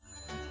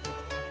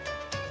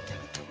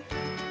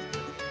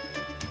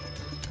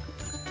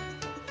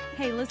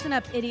Hey, listen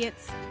up,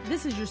 idiots.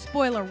 This is your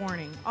spoiler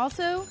warning.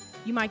 Also,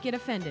 you might get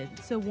offended,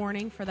 so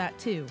warning for that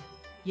too,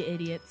 you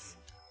idiots.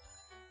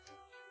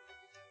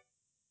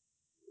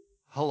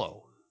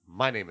 Hello,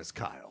 my name is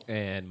Kyle.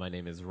 And my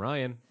name is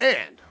Ryan.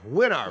 And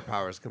when our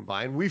powers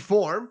combine, we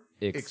form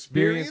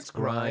Experience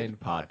Grind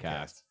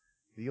Podcast.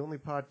 The only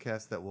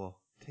podcast that will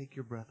take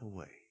your breath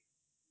away.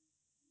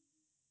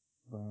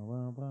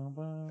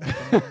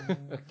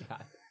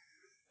 God.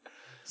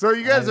 So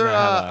you guys I are, don't know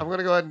how to- I'm going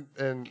to go ahead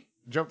and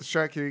jump the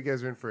shark here. You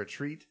guys are in for a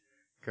treat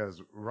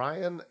because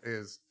Ryan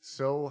is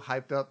so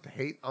hyped up to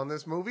hate on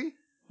this movie.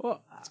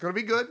 Well, It's going to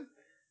be good.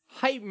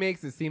 hype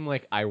makes it seem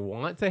like I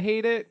want to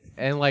hate it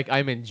and like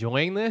I'm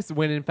enjoying this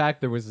when in fact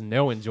there was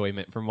no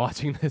enjoyment from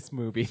watching this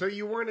movie. So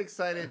you weren't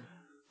excited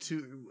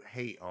to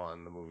hate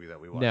on the movie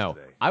that we watched No,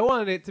 today? I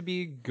wanted it to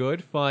be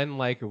good fun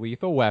like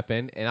Lethal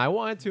Weapon, and I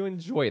wanted to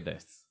enjoy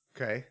this.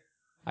 Okay.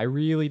 I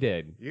really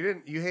did.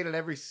 You hated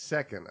every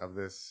second of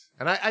this.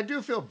 And I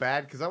do feel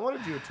bad because I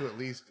wanted you to at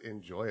least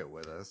enjoy it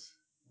with us.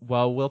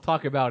 Well, we'll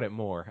talk about it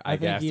more, I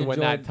think guess, you when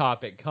that enjoyed-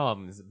 topic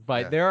comes.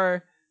 But Yeah. there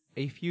are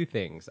a few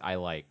things I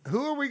like.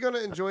 Who are we going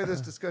to enjoy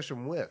this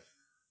discussion with?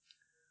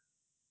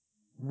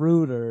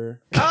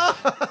 Rooter.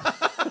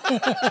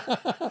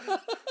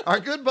 Our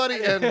good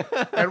buddy and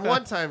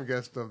one-time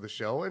guest of the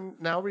show and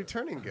now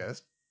returning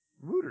guest,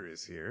 Rooter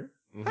is here.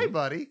 Mhm. Hey,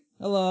 buddy.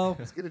 Hello.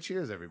 Let's get a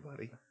cheers,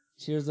 everybody.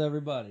 Cheers,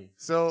 everybody.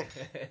 So,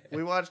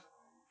 we watched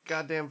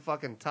goddamn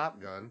fucking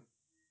Top Gun,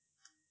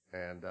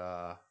 and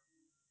I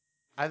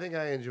think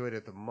I enjoyed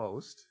it the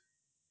most.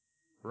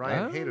 I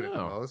Ryan don't hated it the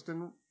know. most,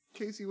 and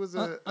Casey was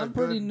a I'm good...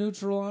 pretty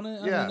neutral on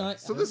it. Yeah, I mean,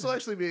 so this will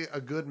actually be a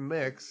good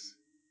mix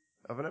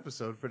of an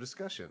episode for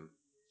discussion.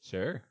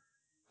 Sure.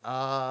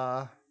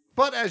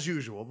 But as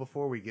usual,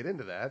 before we get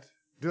into that,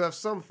 do have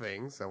some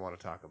things I want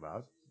to talk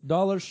about.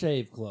 Dollar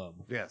Shave Club.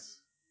 Yes.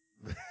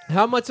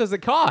 How much does it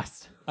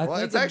cost? I Well,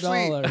 think it's a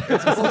actually- dollar.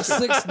 it's It's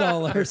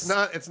 $6. It's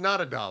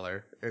not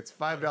 $1. It's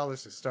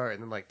 $5 to start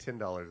and then like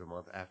 $10 a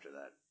month after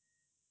that.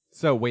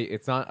 So wait,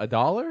 it's not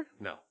 $1?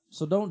 No.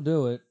 So don't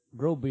do it.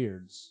 Grow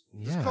beards.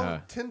 Just call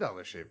it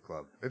 $10 Shave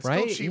Club. It's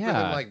Right? still cheaper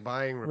Yeah. than like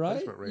buying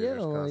replacement Right? razors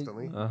Yeah, like-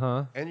 constantly.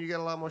 Uh-huh. And you get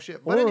a lot more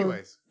shit. But Or-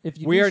 anyways, If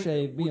you We do are-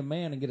 shave, be a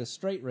man and get a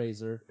straight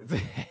razor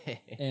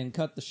and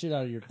cut the shit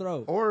out of your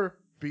throat. or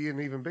be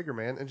an even bigger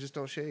man and just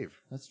don't shave.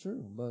 That's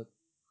true. But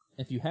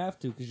if you have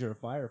to, because you're a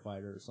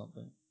firefighter or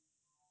something,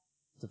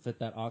 to fit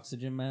that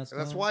oxygen mask.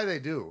 And that's on. why they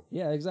do.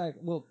 Yeah,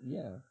 exactly. Well,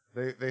 yeah.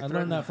 They I threatened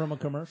learned that from a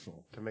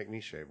commercial. to make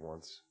me shave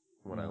once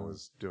when I No.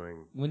 was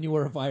doing... When you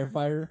were a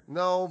firefighter.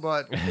 No,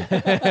 but you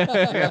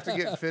have to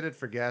get fitted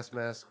for gas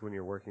masks when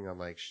you're working on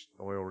like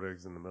oil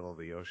rigs in the middle of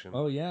the ocean.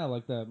 Oh yeah,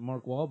 like that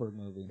Mark Wahlberg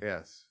movie.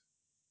 Yes.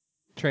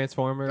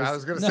 Transformers. I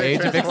was going to No. say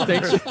Age of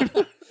Transformers.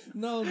 Extinction.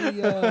 No,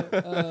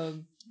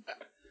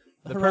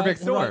 The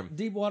Perfect Storm.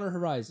 Deepwater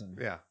Horizon.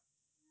 Yeah.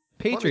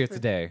 Patriots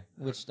Day.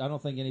 Which I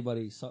don't think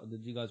anybody saw.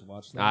 Did you guys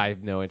watch that? I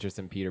have no interest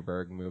in Peter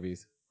Berg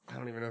movies. I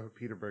don't even know who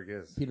Peter Berg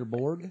is. Peter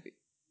Borg.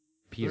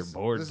 Peter This-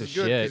 Borg's this the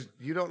is good 'cause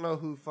shit. You don't know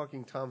who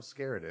fucking Tom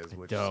Skerritt is,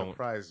 which don't.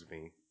 surprised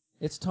me.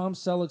 It's Tom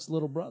Selleck's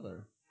little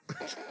brother.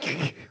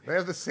 They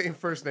have the same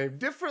first name,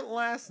 different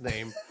last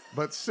name,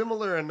 but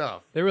similar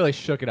enough. They really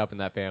shook it up in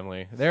that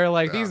family. They're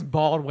like, Yeah. these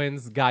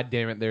Baldwins, god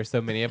damn it, there's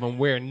so many of them.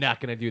 We're not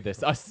going to do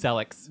this. Us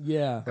Sellecks.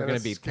 Yeah, We're And going a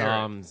to be Skerritt.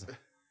 Toms.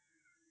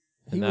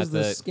 he And was the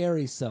that's it.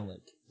 scary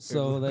Selleck.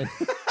 So they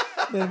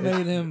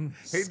made him.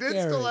 He did scary.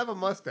 still have a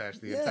mustache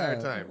the entire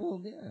Yeah, time.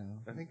 Well, yeah.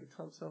 I think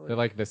Tom Selleck. They're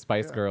like the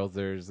Spice Yeah. Girls.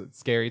 There's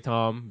Scary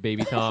Tom,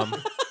 Baby Tom,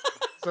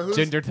 So who's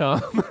Ginger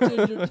Tom.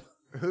 Ginger-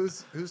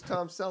 who's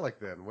Tom Selleck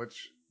then?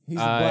 Which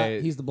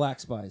He's the Black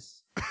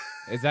Spice.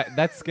 Is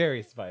that's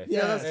Scary Spice?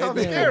 Yeah, that's Tom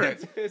yeah.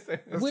 Skerritt.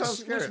 That's Which, Tom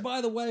Skerritt. which, by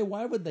the way,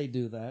 why would they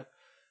do that?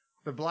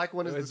 The black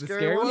one is Was the the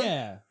scary scary one. one?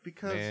 Yeah.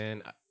 Because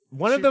Man,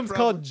 one of She them's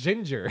probably- called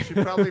Ginger. she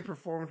probably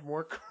performed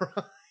more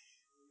crime.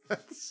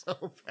 That's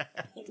so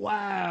bad.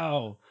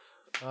 Wow.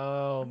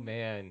 Oh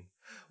man,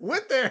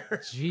 Went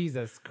there.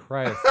 Jesus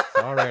Christ!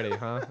 Already,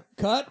 huh?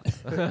 Cut.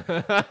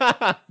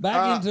 Back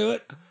Back into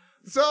it.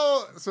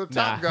 So Top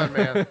Nah. Gun,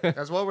 man.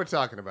 That's what we're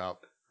talking about.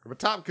 But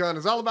Top Gun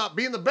is all about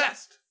being the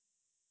best.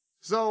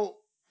 So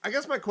I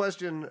guess my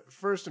question,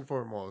 first and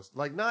foremost,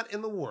 like not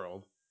in the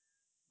world,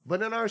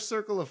 but in our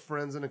circle of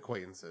friends and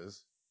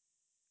acquaintances,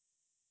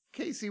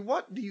 Casey,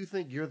 what do you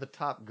think you're the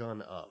Top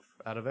Gun of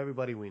out of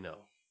everybody we know?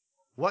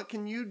 What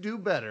can you do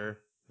better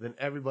than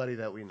everybody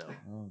that we know?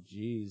 Oh,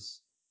 jeez.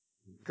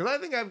 Because I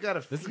think I've got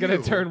a This is few.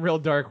 gonna turn real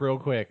dark real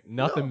quick.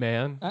 Nothing, No.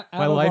 man. Out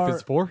My of life our-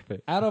 is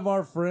forfeit. Out of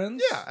our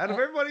friends, Yeah, out of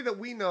everybody that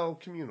we know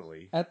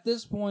communally, at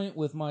this point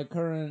with my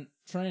current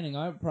training,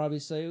 I would probably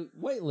say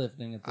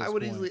weightlifting. At this I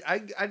would point. easily.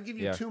 I'd give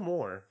you Yeah. two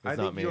more. It's I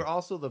not think me. you're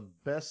also the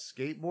best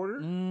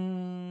skateboarder.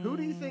 Who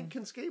do you think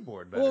can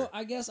skateboard better? Well,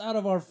 I guess out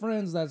of our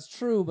friends, that's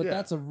true, but Yeah.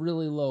 that's a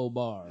really low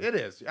bar. It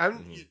is.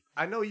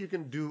 I know you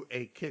can do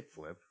a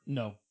kickflip.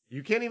 No.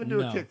 You can't even do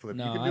no, a kickflip.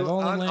 No, you can do I've it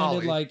only on landed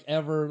ollie. like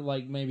ever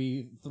like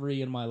maybe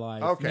 3 in my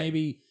life. Okay.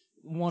 Maybe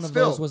one of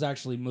Still, those was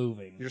actually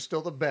moving. You're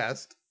still the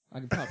best. I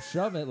can pop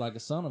shove it like a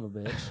son of a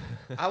bitch.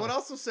 I would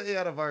also say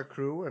out of our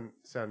crew, and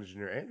sound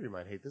engineer Andrew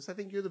might hate this, I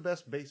think you're the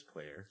best bass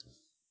player.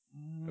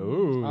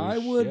 Ooh,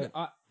 shit.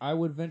 I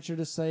would venture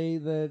to say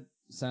that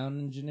sound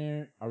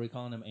engineer, are we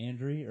calling him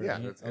Andrew? Or Yeah,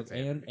 it's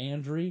Andrew.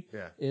 Andrew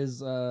Yeah.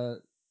 is a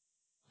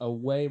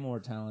way more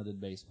talented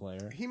bass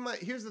player. He might.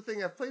 Here's the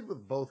thing. I've played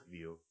with both of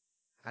you.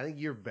 I think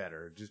you're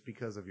better just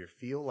because of your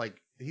feel.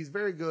 Like, he's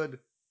very good.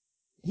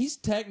 He's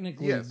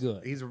technically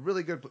good. He's a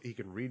really good. He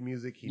can read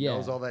music. He Yeah,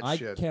 knows all that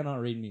shit. I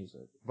cannot read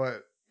music.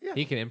 But yeah,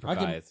 He can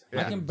improvise. Yeah.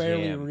 I can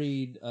barely jam.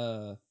 read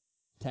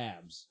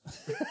tabs.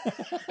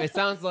 It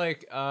sounds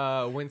like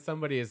when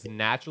somebody is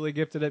naturally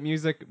gifted at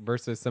music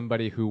versus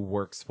somebody who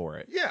works for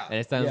it. yeah. And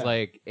it sounds Yeah.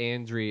 like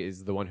Andrew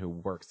is the one who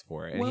works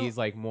for it, and Well- he's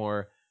like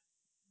more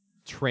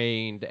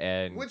trained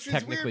and Which is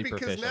technically weird because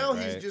proficient, now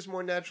right? he's just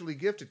more naturally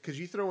gifted. Because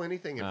you throw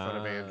anything in front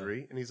of Ah.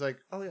 Andrew, and he's like,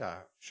 "Oh yeah,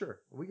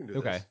 sure, we can do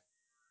Okay. this."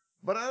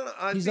 But I don't.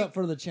 I He's think, up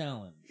for the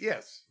challenge.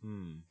 yes,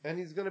 Hmm. and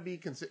he's going to be.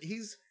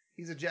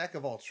 He's a jack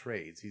of all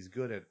trades. He's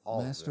good at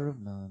all. Master of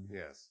of them. none.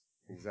 Yes,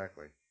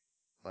 exactly.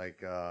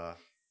 Like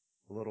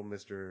little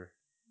Mister,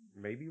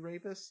 maybe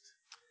rapist.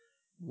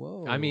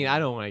 Whoa. I mean, I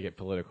don't want to get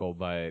political,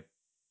 but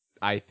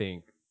I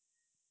think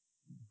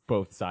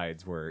both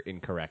sides were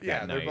incorrect Yeah,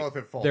 that they're night. both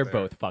at fault. They're there.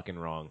 both fucking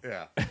wrong.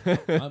 Yeah.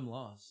 I'm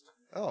lost.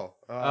 Oh.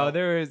 Oh,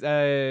 there is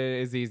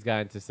Aziz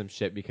got into some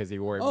shit because he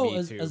wore Oh,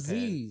 Me Too pins.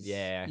 Aziz.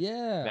 Yeah.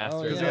 Yeah. Master oh,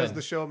 of Because yeah. he has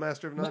the show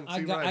Master of None. No, I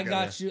See, got, Ryan I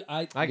got it. you.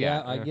 I I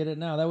got I it. get it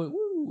now. That went woo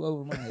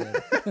over my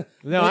head.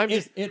 No, I'm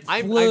just It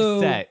I'm flew.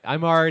 set.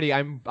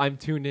 I'm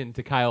tuned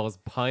into Kyle's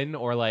pun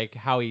or like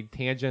how he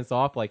tangents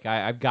off. Like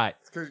I've got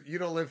It's because you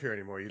don't live here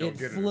anymore. You don't It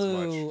get it as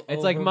flew. much.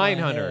 it's like over my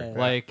Mindhunter. head.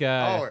 Like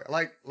Oh,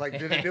 like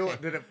did it do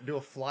it? Did it do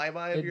a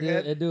flyby of It your did.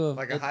 head? It do a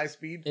Like a high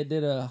speed? It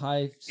did a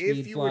high speed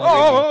If you fly. were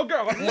oh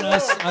god. And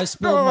I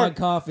spilled my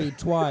coffee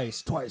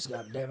twice.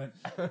 God damn it!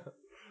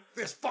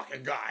 This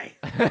fucking guy.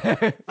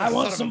 I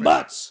want Son of some a bitch.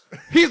 butts.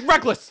 He's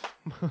reckless.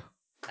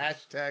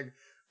 Hashtag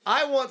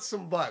I want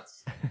some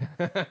butts.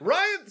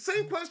 Ryan,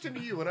 same question to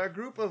you. In our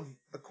group of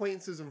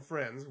acquaintances and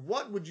friends,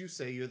 what would you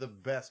say you're the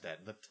best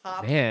at? The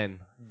top Man,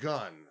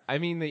 gun. I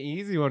mean the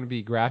easy one would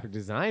be graphic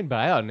design, but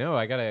I don't know.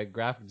 I got a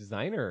graphic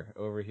designer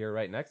over here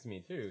right next to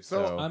me too.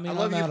 So, So I mean, I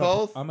love I'm you out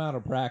both. I'm out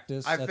of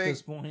practice I at think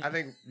this point. I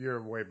think you're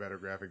a way better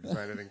graphic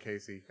designer than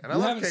Casey. And I you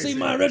love haven't Casey. seen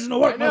my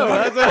original work. no,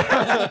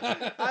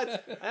 motherfucker. I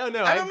don't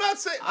know. And I'm not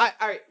saying all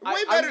right, way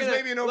better is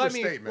maybe an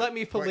overstatement. Let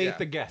me but fillet yeah.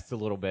 the guest a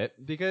little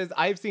bit because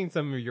I've seen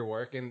some of your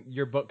work and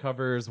your book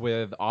covers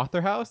with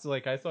Author House.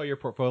 Like I saw your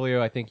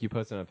portfolio. I think you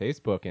posted on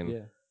Facebook, and Yeah.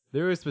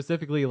 there was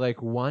specifically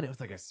like one. It was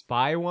like a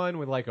spy one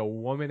with like a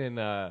woman in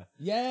a.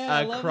 Yeah,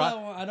 I love that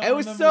one. I don't It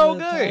was remember so the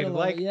good. title of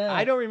Like it. Yeah.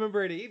 I don't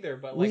remember it either,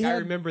 but We like I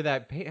had- remember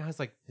that paint. I was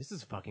like, this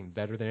is fucking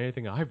better than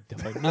anything I've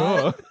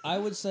done. I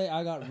would say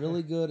I got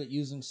really good at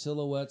using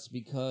silhouettes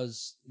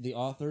because the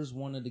authors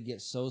wanted to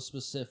get so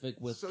specific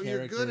with So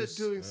characters. you're good at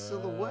doing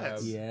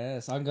silhouettes.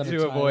 Yes, I'm gonna To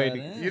tie avoid- that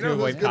in. You To know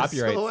avoid who's good at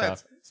copyright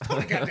silhouettes? stuff. It's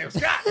Tony goddamn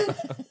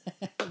Scott.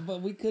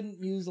 But we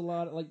couldn't use a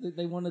lot. Like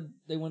they went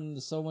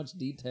into so much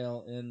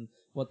detail in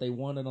what they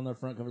wanted on their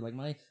front cover. Like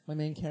my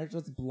main character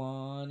was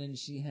blonde and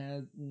she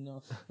had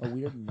a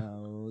weird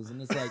nose, and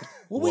it's like,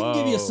 well, we can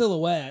give you a Whoa.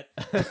 silhouette.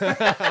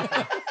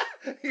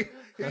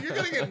 You're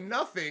gonna get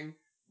nothing,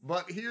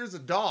 but here's a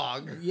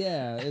dog.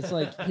 Yeah, it's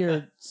like,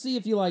 here, see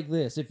if you like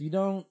this. If you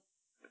don't,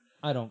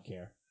 I don't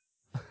care.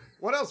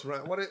 What else,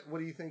 Ryan? What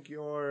do you think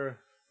you're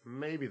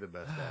maybe the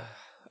best at?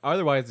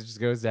 Otherwise, it just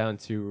goes down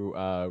to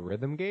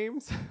rhythm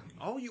games.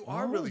 Oh, you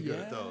are Oh, really good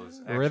yeah. at those.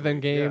 Actually. Rhythm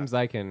Yeah. games,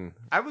 I can.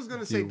 I was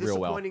gonna say do real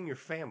well. disappointing your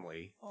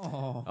family.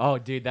 Oh, Oh,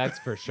 dude, that's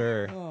for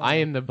sure. Oh. I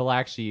am the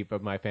black sheep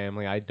of my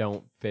family. I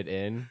don't fit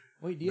in.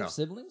 wait, do you No. have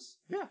siblings?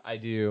 I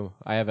do.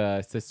 I have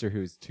a sister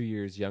who's 2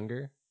 years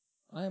younger.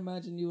 I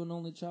imagine you an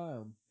only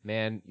child.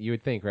 Man, you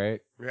would think,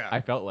 right? Yeah. I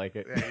felt like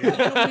it.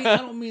 Yeah, I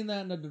don't mean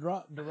that in a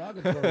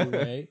derogatory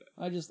way.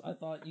 I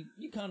thought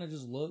you kind of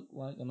just look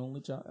like an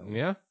only child.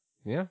 Yeah,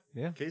 yeah,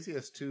 yeah. Casey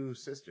has two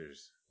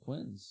sisters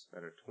Twins.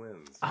 that are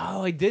twins.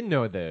 Oh, I did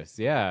know this.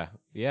 Yeah,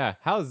 yeah.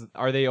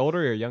 Are they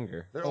older or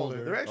younger? They're older.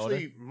 older. They're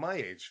actually my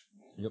age.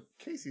 Yep.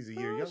 Casey's a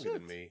year Oh, younger shit.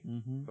 than me,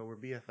 Mm-hmm. but we're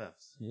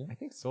BFFs. Yeah. I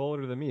think so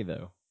older than me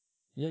though.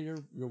 Yeah,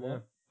 you're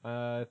what?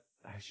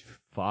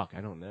 Fuck,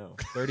 I don't know.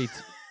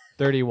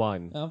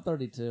 31. I'm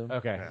 32.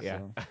 Okay, Yeah,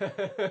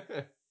 yeah.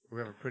 We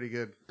have a pretty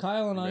good.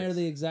 Kyle and I Nice. are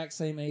the exact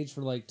same age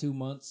for like 2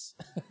 months.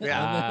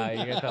 Yeah.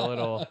 You get that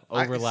little So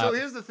overlap.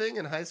 here's the thing: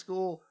 in high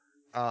school,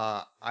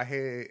 I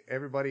hate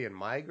everybody in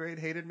my grade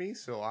hated me,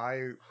 so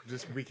I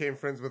just became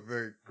friends with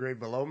the grade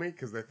below me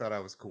because they thought I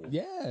was cool.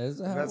 Yeah, is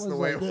that how That's it was the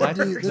way like, it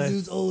that works. dude, this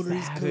dude's older,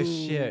 he's Saddest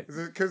cool. shit.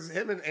 Because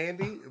him and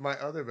Andy, my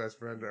other best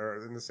friend,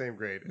 are in the same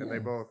grade, and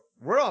Yeah.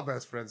 we're all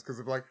best friends because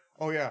of like,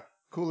 oh yeah,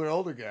 cooler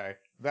older guy.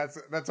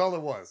 That's all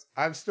it was.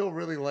 I'm still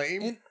really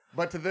lame, And-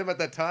 but to them at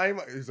that time,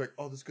 he's like,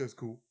 oh, this guy's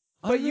cool.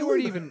 But you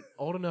weren't even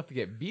old enough to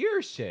get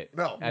beer shit.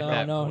 No. at No,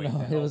 that no, point.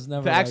 no. It was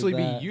never To actually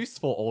like that. be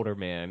useful older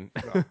man.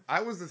 No.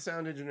 I was the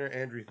sound engineer,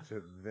 Andrew,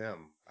 to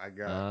them. I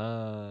got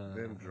Ah.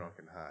 them drunk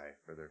and high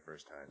for their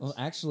first times. Well,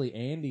 actually,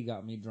 Andy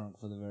got me drunk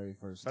for the very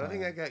first but time. I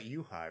think I got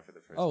you high for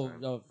the first Oh,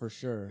 time. no, for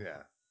sure.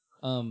 Yeah.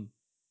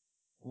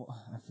 Well,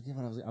 I forget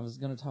what I was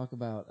going to talk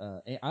about.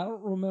 I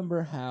don't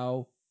remember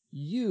how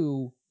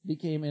you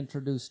became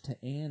introduced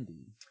to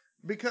Andy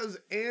Because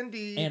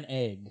Andy... and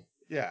Egg.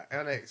 Yeah,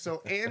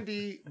 so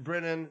Andy,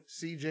 Brennan,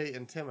 CJ,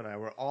 and Tim and I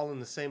were all in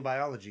the same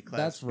biology class.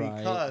 That's right.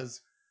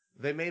 Because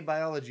they made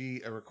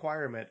biology a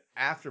requirement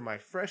after my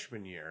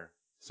freshman year,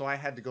 so I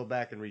had to go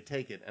back and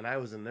retake it, and I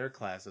was in their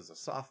class as a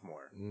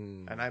sophomore.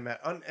 And I met...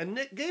 and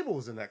Nick Gable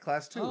was in that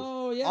class, too.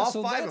 Oh, yeah, all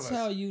so 5 that's of us.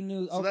 how you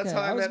knew. So okay, that's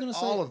how I was met gonna say,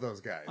 all of those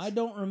guys. I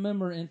don't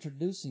remember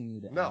introducing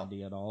you to No.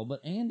 Andy at all,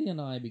 but Andy and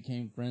I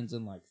became friends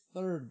in like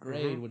 3rd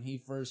grade when he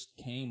first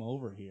came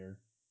over here.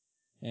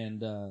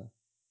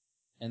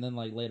 And then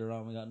like later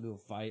on we got into a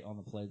fight on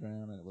the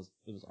playground and it was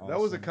awesome. That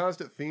was a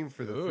constant theme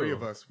for the 3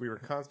 of Ooh. us. We were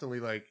constantly,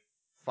 like,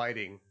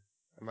 fighting.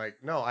 I'm like,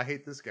 no, I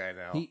hate this guy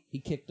now. He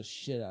kicked the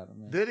shit out of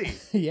me. Did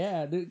he?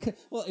 Yeah, dude.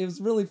 Well, it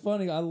was really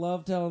funny. I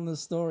love telling this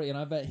story, and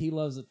I bet he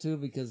loves it too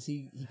because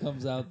he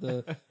comes out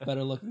the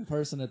better looking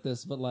person at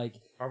this. But like,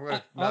 I'm gonna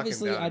knock him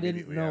obviously, down I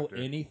didn't immediately know after.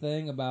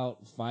 anything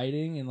about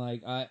fighting, and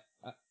like,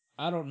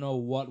 I don't know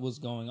what was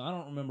going on. I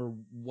don't remember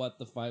what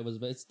the fight was,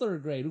 but it's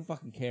 3rd grade. Who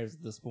fucking cares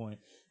at this point?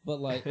 But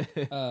like,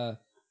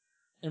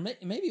 and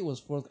maybe it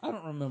was 4th. I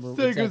don't remember.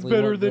 Sega's exactly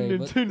better what than grade,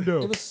 but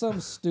Nintendo. It was some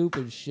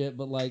stupid shit.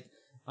 But like,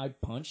 I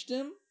punched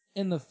him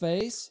in the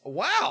face.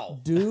 Wow!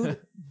 Dude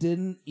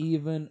didn't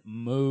even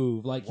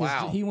move. Like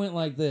Wow. he went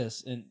like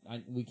this, and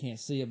we can't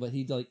see it, but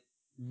he like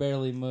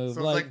barely moved.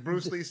 So it's like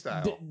Bruce Lee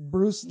style.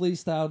 Bruce Lee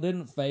style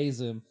didn't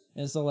phase him,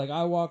 and so like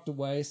I walked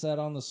away, sat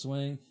on the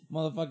swing.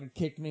 Motherfucker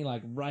kicked me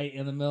like right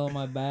in the middle of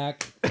my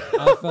back.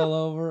 I fell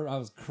over. I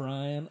was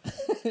crying.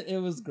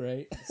 It was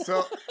great.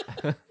 So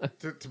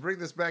to bring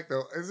this back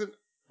though,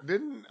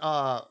 didn't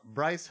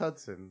Bryce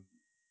Hudson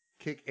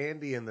kick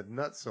Andy in the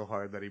nuts so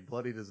hard that he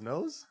bloodied his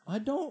nose? I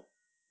don't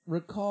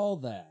recall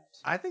that.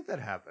 I think that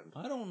happened.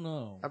 I don't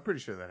know. I'm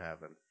pretty sure that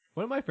happened.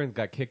 One of my friends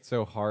got kicked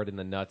so hard in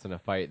the nuts in a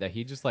fight that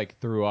he just like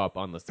threw up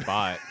on the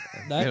spot.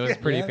 That- It was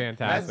pretty yeah,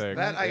 fantastic.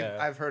 That yeah.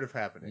 I've heard of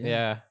happening.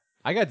 Yeah.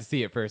 I got to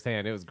see it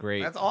firsthand. It was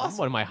great. That's awesome.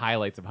 One of my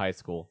highlights of high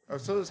school. Oh,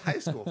 so it was high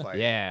school fight.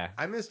 Yeah.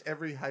 I missed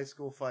every high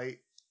school fight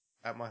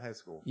at my high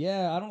school.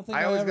 Yeah, I don't think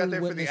I always ever got there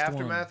for the witnessed one.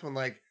 aftermath when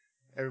like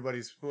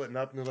everybody's splitting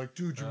up and they're like,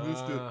 "Dude, you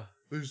missed it."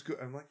 Let's go.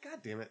 I'm like, God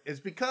damn it! It's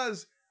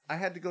because I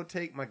had to go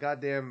take my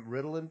goddamn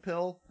Ritalin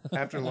pill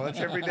after lunch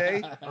every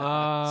day.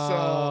 Oh,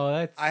 So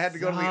that I had to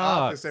go to the sucks.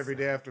 office every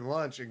day after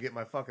lunch and get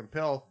my fucking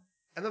pill.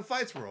 And the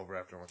fights were over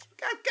after lunch.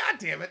 God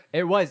damn it!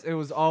 It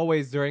was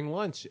always during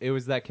lunch. It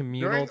was that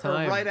communal During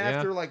time. or right Yeah.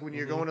 after, like when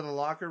you're going to the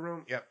locker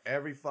room. Yep,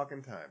 every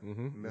fucking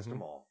time. Missed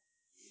them all.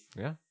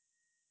 Yeah.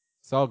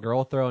 Saw a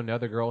girl throw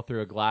another girl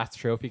through a glass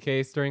trophy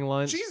case during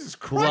lunch. Jesus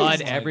Blood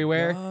Christ! my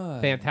everywhere.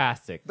 God.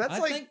 Fantastic. That's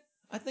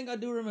I think I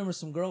do remember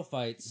some girl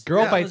fights.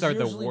 Girl Yeah. fights It are was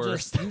the usually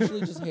worst. usually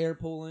just hair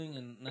pulling,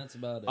 and that's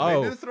about it.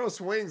 Oh. They do throw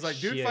swings. Like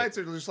dude Shit. fights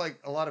are just like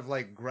a lot of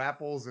like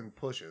grapples and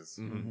pushes.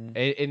 Mhm.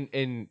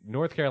 In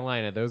North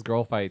Carolina, those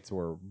girl fights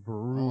were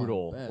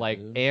brutal. Oh, I bet, like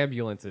dude.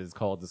 ambulances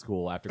called to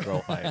school after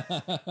girl fights.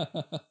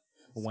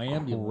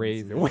 Wambulance.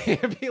 Crazy.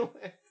 Ambulance.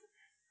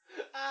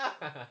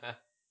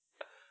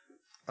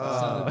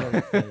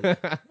 Sounded very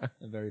fake.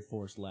 A very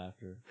forced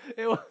laughter.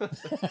 It was.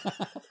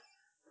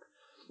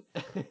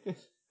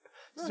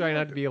 Just trying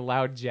not to be a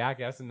loud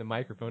jackass in the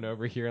microphone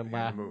over here and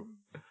laugh. Move.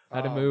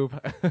 How to move.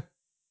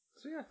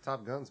 So yeah,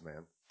 Top Guns,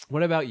 man.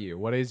 What about you?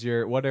 What's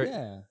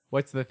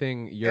the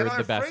thing you're In our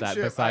the best at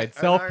friendship, besides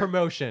I- self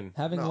promotion?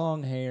 Having No.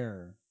 long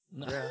hair.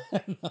 No, Yeah.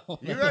 no,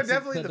 You that are doesn't-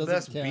 definitely that the doesn't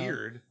best count.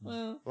 beard.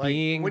 Well, Like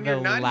Being when the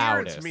you're not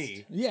loudest. here, it's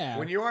me. yeah.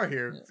 When you are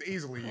here, it's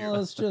easily you. Well,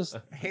 it's just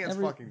Hands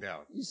every- fucking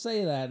down. You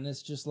say that, and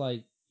it's just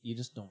like you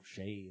just don't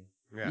shave.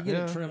 Yeah. You get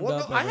Yeah. it trimmed Well,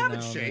 up no, I every haven't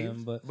now and shaved,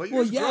 then, but but well,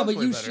 yours yeah, grows but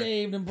way you better.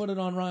 shaved and put it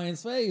on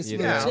Ryan's face You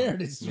for did. the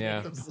charity Yeah.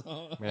 strip.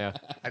 So. Yeah.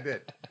 I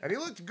did. And he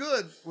looked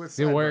good with It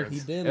sideburns. worked. He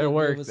did. It look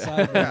worked. good with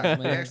sideburns, Yeah,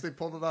 he man. actually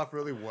pulled it off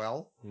really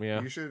well. Yeah.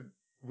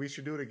 We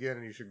should do it again,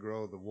 and you should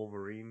grow the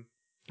Wolverine.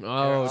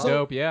 Oh, Yeah.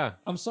 dope. Yeah.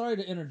 I'm sorry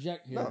to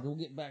interject here. No. We'll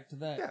get back to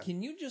that. Yeah.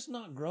 Can you just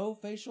not grow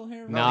facial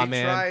hair? No, Nah, he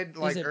man. tried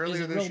like is it, earlier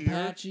is it this real year.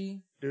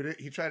 patchy? Dude,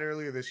 he tried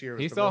earlier this year. It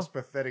was He the saw- most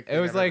pathetic thing It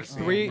was I've like ever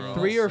seen,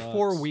 three bro. or Sucks.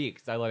 4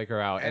 weeks I let it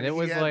grow out, and And it he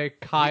was had- like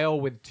Kyle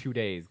with 2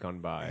 days gone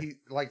by. He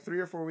like 3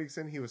 or 4 weeks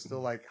in, he was still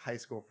like high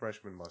school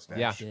freshman mustache.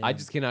 Yeah, Damn. I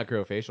just cannot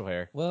grow facial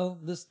hair. Well,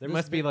 this There this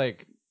must be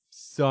like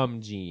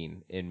some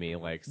gene in me,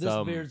 like this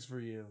some. beard's for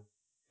you.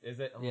 Is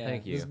it? Oh, Yeah,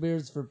 thank you. This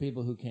beard's for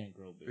people who can't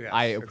grow beards. Yeah.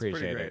 I it's pretty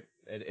appreciate great. it.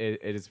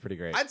 It is pretty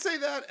great. I'd say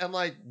that and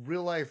like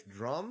real life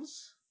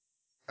drums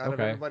out of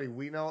Okay. everybody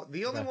we know.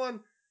 The only Okay. one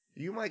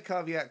you might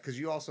caveat because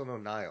you also know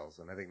Niles,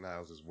 and I think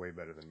Niles is way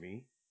better than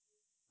me.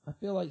 I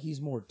feel like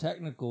he's more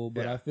technical,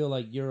 but Yeah. I feel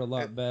like you're a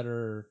lot It-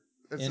 better.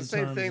 It's In the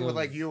same terms thing with of-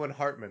 like you and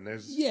Hartman.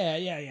 There's Yeah,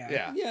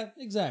 Yeah. yeah,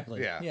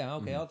 exactly. Yeah. Yeah,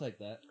 okay, Mhm. I'll take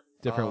that.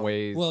 different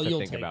ways Well, to you'll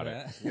think take about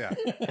that.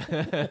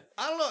 it.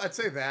 I don't know. I'd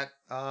say that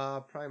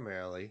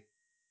primarily.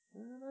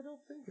 And I don't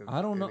think of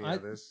I don't know. any I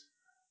others.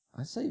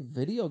 say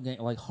video game,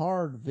 like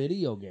hard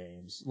video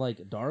games,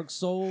 like Dark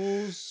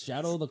Souls,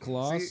 Shadow of the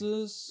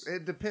Colossus.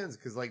 It depends,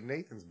 because like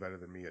Nathan's better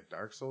than me at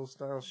Dark Souls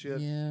style shit.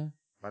 Yeah.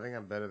 I think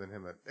I'm better than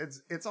him at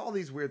it's all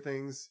these weird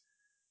things.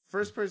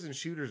 First person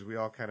shooters, we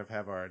all kind of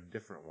have our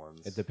different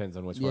ones. It depends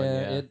on which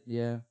Yeah, one.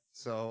 yeah.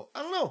 So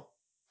I don't know.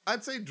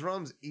 I'd say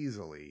drums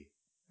easily,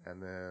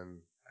 and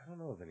then I don't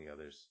know of any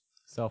others.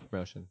 Self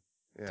promotion.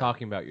 Yeah.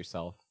 Talking about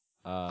yourself.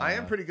 I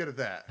am pretty good at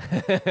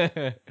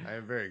that. I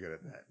am very good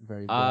at that.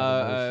 Very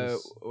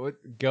ambitious.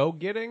 Go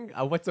getting?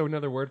 What's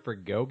another word for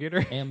go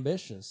getter?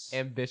 Ambitious.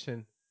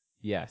 Ambition.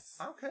 Yes.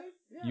 Okay.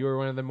 Yeah. You are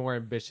one of the more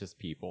ambitious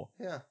people.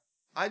 Yeah.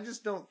 I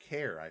just don't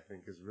care, I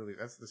think, is really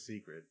that's the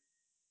secret.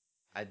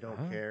 I don't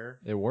Huh. care.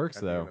 It works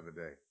At the though. end of the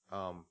day.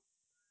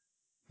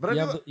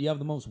 But you have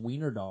the most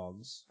wiener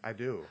dogs. I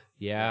do.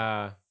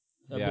 Yeah.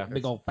 A Yeah.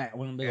 big old fat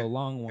one, big old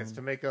long one. It's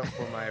to make up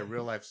for my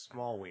real life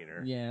small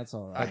wiener. Yeah, that's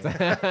all I,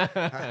 right.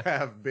 I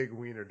have big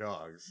wiener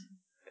dogs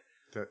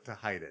to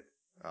hide it.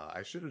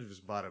 I should have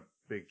just bought a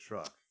big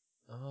truck.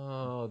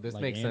 Oh, this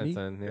Like makes Andy?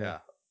 sense then. Yeah.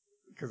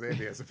 Because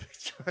Andy has a big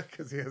truck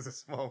because he has a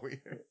small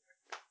wiener.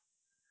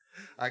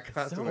 I So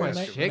constantly much ask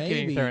him, shit getting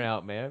maybe- thrown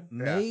out, man.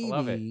 Maybe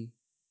love it.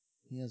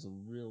 he has a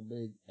real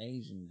big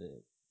Asian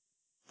dick.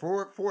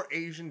 For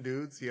Asian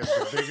dudes, he has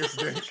the biggest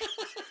dick.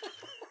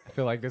 I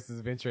feel like this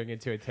is venturing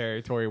into a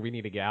territory we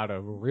need to get out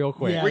of real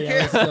quick. Yeah, We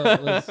yeah, can't- let's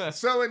go. Let's-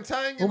 So in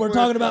tying in Well, we're with,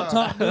 talking about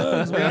Top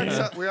Guns, we are,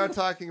 man. we are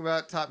talking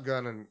about Top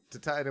Gun, and to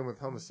tie it in with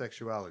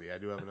homosexuality, I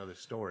do have another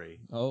story.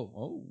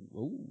 oh.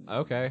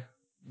 Okay.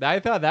 I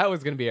thought that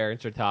was going to be our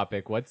intro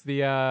topic. What's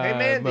the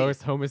Mandy.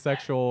 most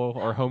homosexual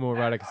or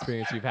homoerotic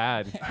experience you've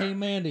had? Hey,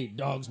 Mandy,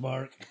 dogs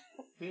bark.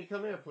 Can you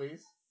come here,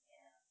 please?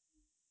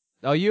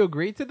 Oh, you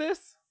agreed to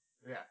this?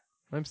 Yeah.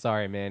 I'm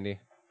sorry, Mandy.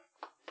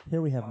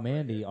 Here we have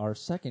Mandy, our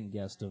second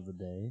guest of the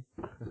day.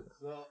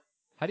 So,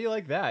 How do you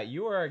like that?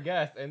 You were our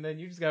guest, and then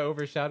you just got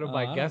overshadowed Oh,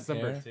 by I guest don't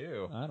number care.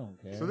 2. I don't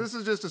care. so this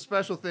is just a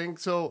special thing.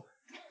 So,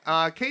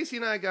 Casey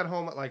and I got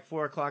home at like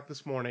 4 o'clock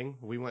this morning.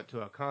 We went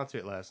to a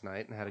concert last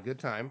night and had a good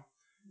time.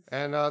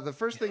 And the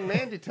first thing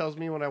Mandy tells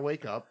me when I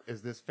wake up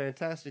is this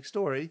fantastic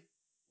story,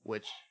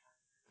 which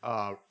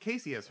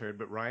Casey has heard,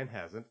 but Ryan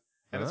hasn't.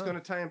 And it's Ah. going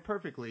to tie in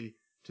perfectly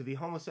to the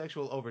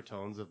homosexual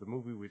overtones of the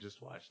movie we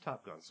just watched,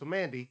 Top Gun. So,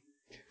 Mandy,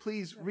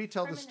 please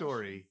retell the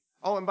story.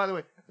 Oh, and by the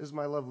way, this is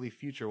my lovely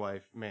future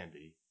wife,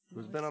 Mandy,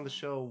 who's been on the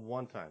show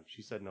one time.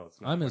 She said no,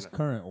 it's not. I'm We're his not-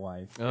 current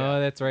wife. Oh,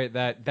 that's right.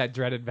 That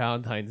dreaded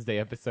Valentine's Day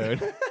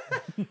episode.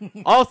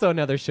 Also,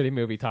 another shitty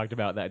movie talked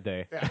about that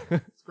day. Yeah,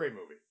 it's a great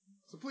movie.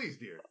 So please,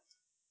 dear,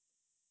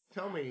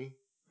 tell me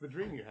the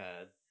dream you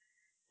had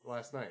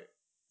last night.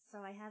 So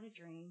I had a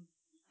dream.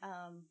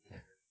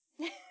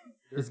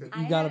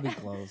 You gotta be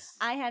close.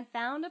 I had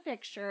found a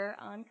picture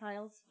on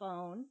Kyle's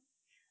phone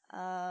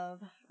of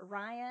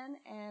Ryan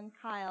and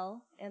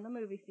Kyle in the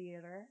movie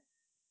theater,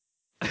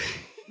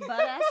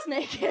 butt-ass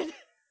naked.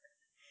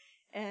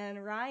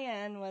 And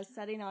Ryan was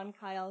sitting on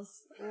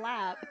Kyle's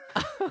lap,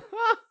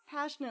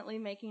 passionately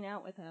making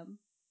out with him.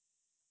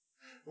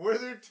 Were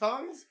there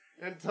tongues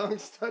and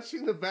tongues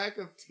touching the back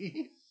of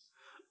teeth?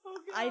 Oh,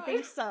 God. I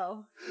think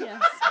so.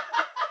 Yes.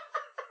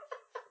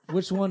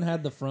 Which one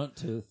had the front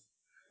tooth?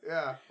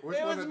 Yeah, which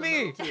It one was had the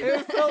me. middle tooth? It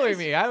was totally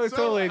me. I was So,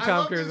 totally I Tom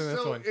love Cruise in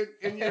this so one.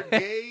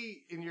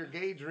 In your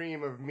gay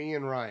dream of me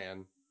and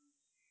Ryan,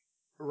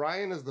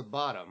 Ryan is the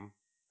bottom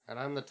and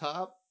I'm the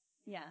top.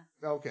 Yeah.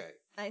 Okay.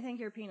 I think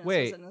your penis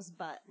Wait. was in his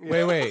butt.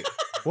 Wait.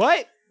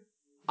 What?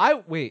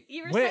 Wait.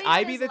 You were Wouldn't sitting I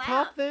in be his the lap.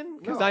 top then?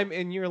 Because No. I'm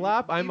in your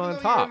lap. I'm Even on though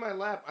top. You're in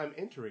my lap. I'm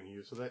entering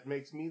you, so that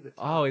makes me the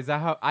top. Oh, is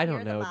that how? I You're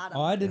don't the know. bottom.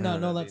 Oh, I did not Yeah,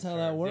 know that'd that's be how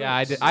fair. that works. Yeah,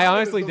 I did. Bottom I is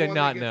honestly the did one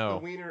not that gets know. The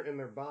wiener in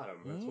their bottom.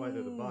 That's why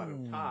they're the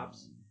bottom.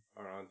 Tops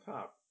are on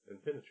top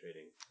and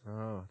penetrating.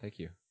 Oh, thank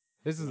you.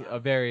 This is a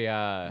very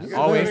guys are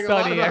always learning a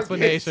lot sunny about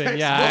explanation. gay sex.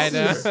 Yeah, I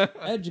This know. is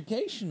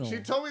educational. She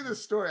told me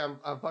this story.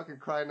 I'm fucking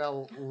crying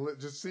now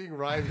just seeing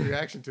Ryan's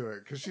reaction to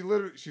it. Because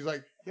she's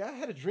like, yeah, I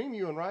had a dream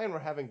you and Ryan were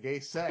having gay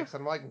sex.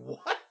 I'm like,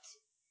 what?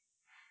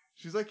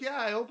 She's like, yeah,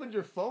 I opened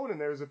your phone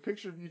and there was a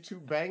picture of you two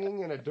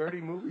banging in a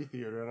dirty movie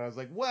theater. And I was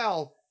like,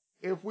 well,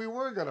 if we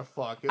were going to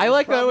fuck, it I would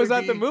like that it was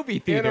probably at the be movie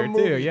in a theater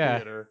movie too. Yeah.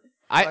 theater.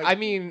 I Like-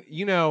 mean,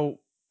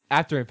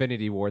 after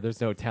Infinity War,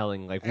 there's no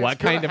telling like It's what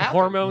gonna kind of happen.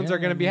 hormones Yeah, are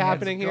going to be it's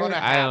happening here. gonna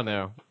I don't happen.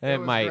 know. It It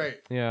was might.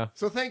 great. Yeah.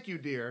 So thank you,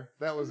 dear.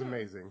 That was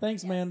amazing.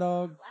 Thanks, man,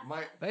 dog.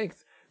 My,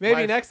 Thanks. Maybe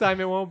My- next time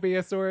it won't be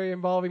a story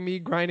involving me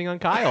grinding on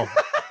Kyle.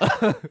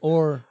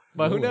 Or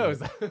But who Lord.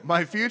 knows?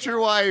 my future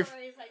wife,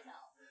 Stories I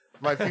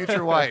tell. my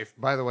future wife,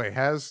 by the way,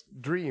 has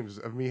dreams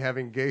of me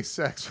having gay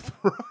sex with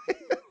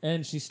Ryan.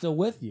 And she's still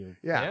with you.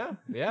 Yeah.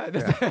 Yeah.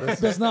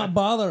 Does not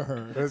bother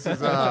her. This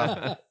is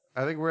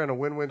I think we're in a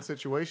win-win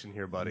situation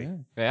here, buddy. Yeah.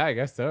 Yeah, I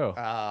guess so.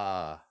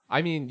 Ah,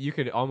 I mean, you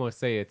could almost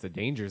say it's a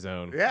danger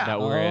zone Yeah. that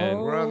we're in.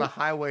 Oh. we're on the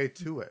highway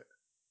to it.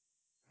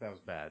 That was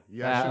bad.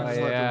 Yeah, I should have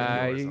just left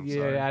it with yours. I'm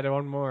sorry. Add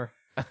one more.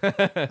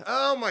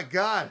 Oh my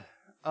god.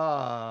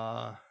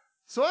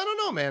 So I don't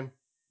know, man.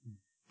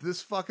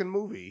 This fucking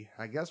movie,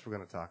 I guess we're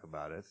going to talk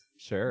about it.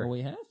 Sure. Well,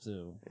 we have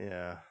to.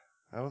 Yeah.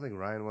 I don't think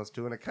Ryan wants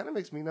to, and it kind of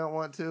makes me not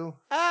want to.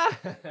 Ah!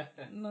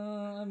 No,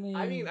 I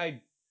mean, I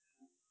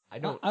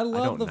don't. I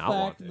love don't the not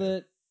want fact to.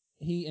 that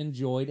he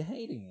enjoyed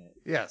hating it.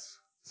 Yes.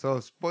 So,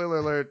 spoiler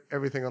alert,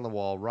 everything on the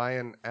wall.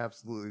 Ryan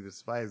absolutely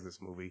despised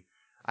this movie.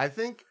 I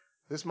think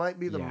this might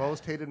be the Yeah.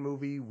 most hated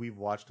movie we've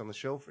watched on the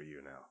show for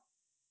you now.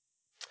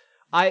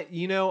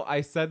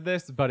 I said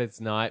this, but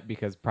it's not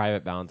because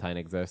Private Valentine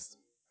exists.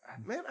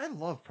 Man, I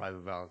love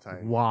Private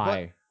Valentine.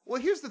 Why? But,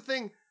 well, here's the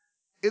thing.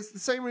 It's the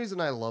same reason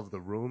I love The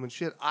Room and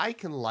shit. I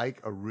can like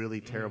a really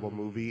terrible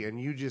movie,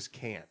 and you just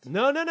can't.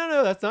 No.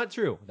 That's not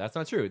true. That's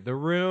not true. The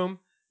Room,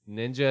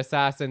 Ninja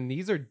Assassin,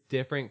 these are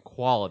different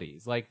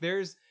qualities. Like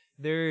there's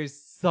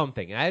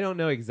something. I don't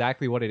know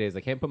exactly what it is.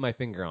 I can't put my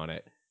finger on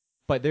it.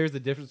 But there's a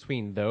difference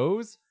between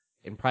those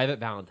and Private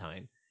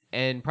Valentine.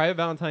 And Private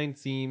Valentine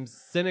seems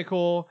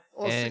cynical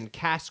and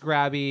cash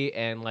grabby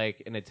and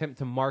like an attempt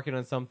to market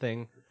on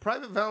something.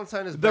 Private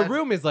Valentine is The bad.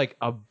 Room is like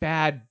a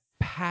bad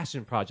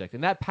passion project,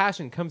 and that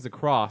passion comes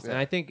across, and Yeah.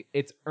 I think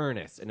it's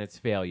earnest in its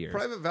failures.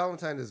 Private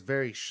Valentine is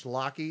very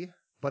schlocky,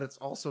 but it's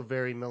also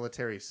very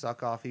military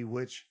suck-offy,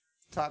 which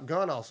Top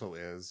Gun also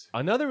is.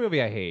 Another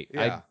movie I hate.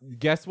 Yeah.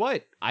 Guess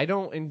what? I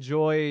don't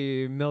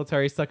enjoy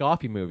military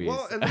suck-offy movies.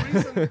 Well, and the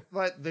reason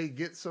that they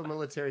get so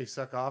military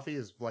suck-offy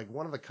is like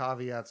one of the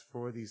caveats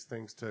for these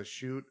things to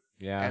shoot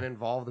yeah, and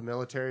involve the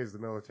military is the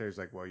military's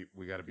like, well,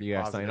 we got to be you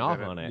gotta positive you gotta in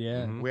sign off on it.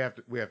 Yeah. Mhm. We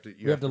have to.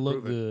 You have to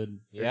look prove it. good.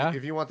 Yeah,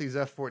 If you want these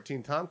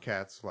F-14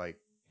 Tomcats, like,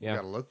 Yeah. you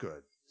got to look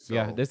good. So,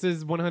 yeah. This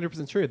is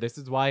 100% true. This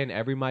is why in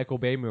every Michael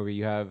Bay movie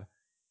you have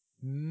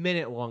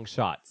minute-long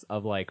shots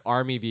of like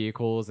army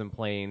vehicles and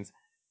planes.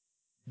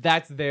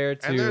 That's there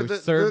And they're to the-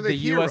 serve they're the the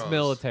U.S. heroes.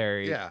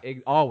 military. Yeah.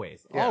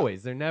 Always, Yeah.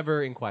 always. They're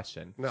never in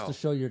question. no. Just to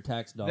show your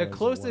tax dollars. The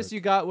closest you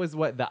got was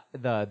what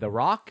the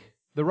Rock.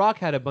 The Rock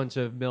had a bunch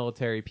of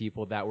military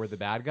people that were the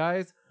bad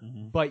guys,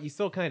 but you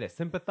still kind of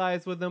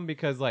sympathize with them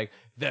because like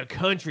the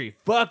country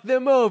fucked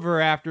them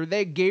over after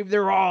they gave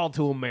their all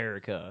to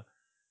America.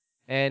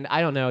 And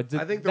I don't know, I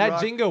think The that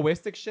Rock-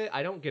 jingoistic shit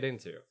I don't get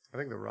into. I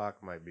think The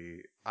Rock might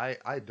be. I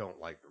don't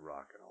like The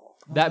Rock at all.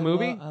 That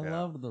movie? I Yeah.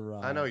 loved The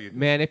Rock. I know you do.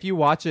 Man, if you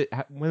watch it,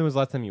 when was the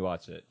last time you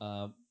watched it?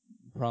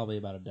 Probably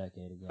about a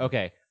decade ago.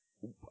 Okay.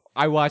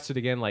 I watched it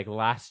again like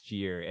last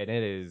year and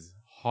it is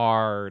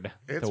hard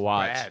It's to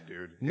watch. bad,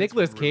 dude. It's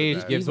Nicolas really Cage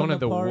bad. gives Even one of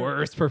the the part-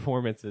 worst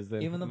performances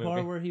in Even the the part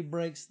movie. where he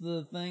breaks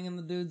the thing in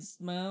the dude's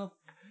mouth,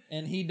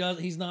 and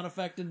he's not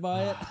affected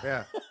by it.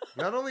 Yeah.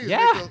 Not only is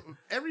Yeah.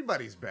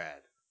 everybody's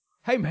bad.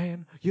 Hey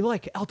man, you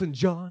like Elton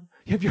John?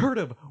 Have you heard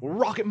of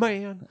Rocket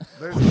Man?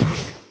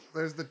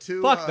 There's the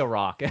two. Fuck The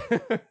Rock.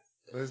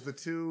 There's the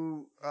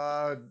two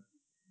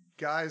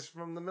guys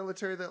from the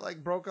military that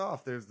like broke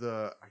off. There's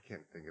the I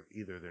can't think of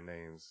either of their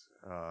names.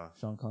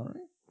 Sean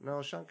Connery.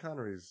 No, Sean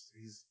Connery's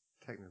he's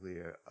technically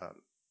a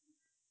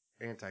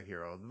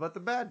anti-hero, but the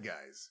bad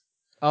guys.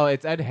 Oh,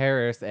 it's Ed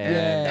Harris and,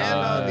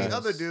 Yeah. And Yes. the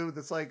other dude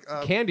that's like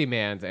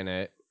Candyman's in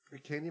it.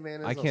 Candyman.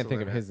 Is I can't also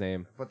think in of it. his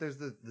name. But there's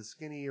the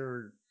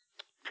skinnier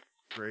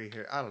gray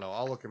hair. I don't know.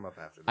 I'll look him up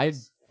after I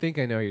this. think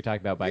I know who you're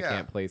talking about, but Yeah. I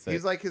can't place it.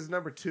 He's like his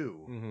number 2,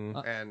 hmm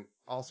and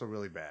also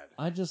really bad.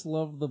 I just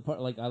love the part.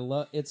 Like I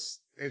love it's.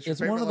 It's your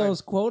It's one favorite of line?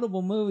 those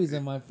quotable movies,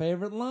 and my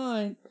favorite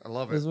line I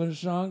love is it. when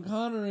Sean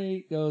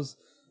Connery goes,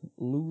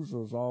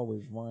 "Losers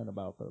always whine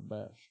about their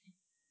best.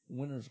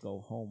 Winners go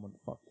home and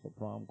fuck the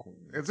prom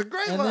queen." It's a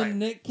great And line then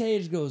Nick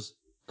Cage goes,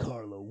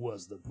 "Carla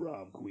was the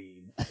prom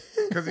queen."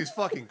 because he's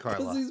fucking Because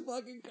Carla. he's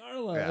fucking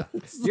Carla. Yeah.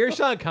 It's Your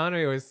Sean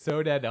Connery was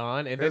so dead on,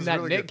 and It then was that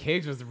really Nick good.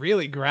 Cage was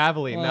really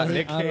gravelly, Well, not he-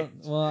 Nick I Cage.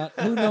 don't- well,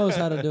 who knows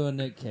how to do a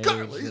Nick Cage?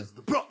 Carla is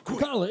the prom queen.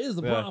 Carla is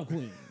the Yeah. prom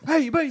queen.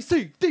 Hey, B,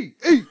 C, D,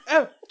 E,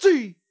 F,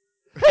 G,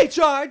 H,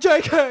 I,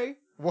 J, K.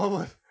 What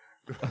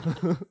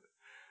would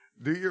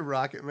do your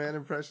Rocket Man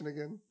impression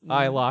again?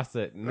 I lost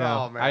it.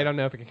 No, Oh, man. I don't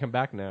know if it can come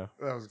back now.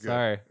 That was good.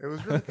 Sorry. It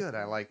was really good.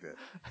 I liked it.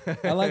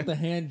 I like the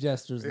hand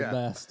gestures Yeah. the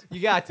best. You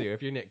got to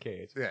if you're Nick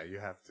Cage. Yeah, you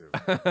have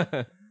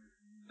to.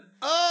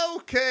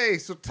 Okay,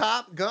 so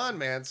Top Gun,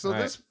 man. So All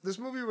right. this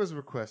movie was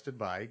requested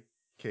by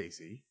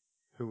Casey,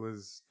 who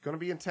was going to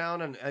be in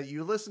town, and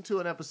you listened to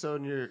an episode,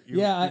 and you picked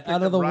Out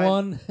of up the Ryan-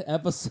 one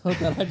episode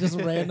that I just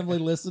randomly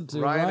listened to,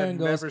 Ryan had Ryan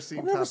goes, never seen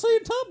 "I've never Top-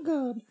 seen Top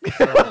Gun." you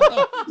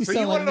So you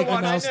sound like wanna know Mickey what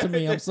I Mouse to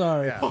me. I'm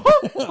sorry. Yeah.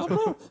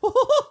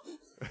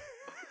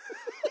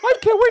 I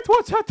can't wait to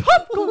watch that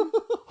Top Gun.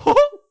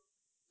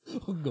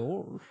 Oh,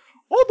 gosh.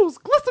 All those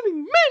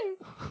glistening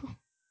men.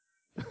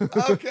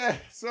 Okay,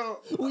 so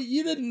Well,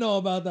 you didn't know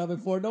about that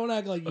before. Don't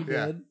act like you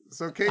yeah, did.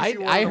 so Casey, I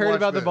wanted to heard watch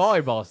about this. the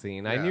volleyball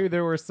scene. I Yeah. knew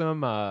there were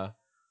some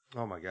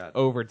Oh my god,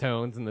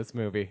 overtones in this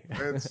movie.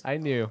 It's- I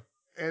knew.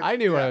 It- I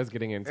knew what yeah, I was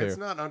getting into. It's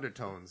not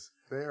undertones;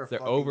 they are They're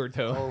fucking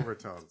overtones.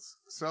 Overtones.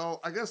 So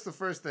I guess the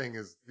first thing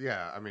is,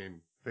 yeah, I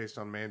mean, based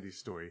on Mandy's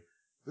story,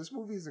 this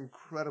movie is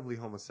incredibly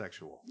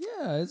homosexual.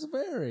 Yeah, it's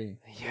very.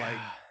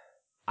 Yeah.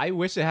 I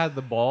wish it had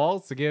the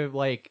balls to give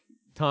like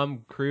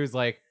Tom Cruise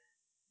like,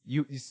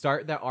 you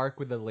start that arc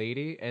with the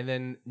lady, and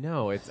then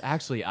no, it's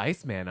actually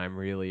Iceman I'm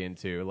really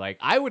into. Like,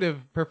 I would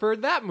have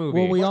preferred that movie.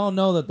 Well, we all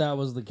know that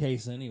was the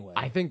case anyway.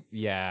 I think,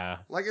 yeah.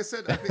 Like I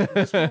said, I think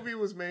this movie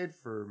was made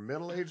for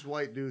middle-aged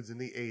white dudes in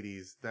the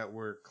 80s that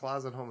were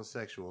closet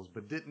homosexuals,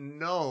 but didn't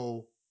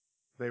know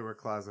they were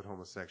closet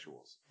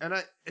homosexuals. And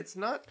it's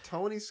not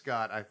Tony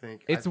Scott, I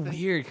think. It's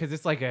weird because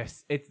it's like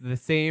it's the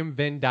same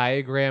Venn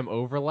diagram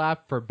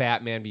overlap for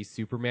Batman v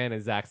Superman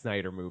and Zack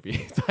Snyder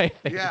movies. I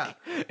think. Yeah.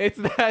 It's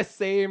that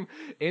same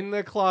in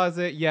the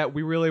closet, yet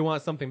we really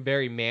want something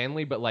very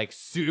manly, but like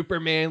super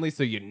manly,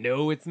 so you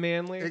know it's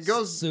manly. It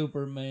goes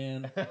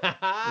Superman.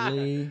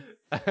 Lee.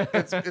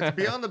 it's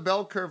beyond the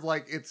bell curve.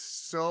 Like, it's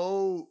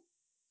so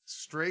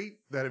straight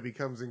that it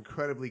becomes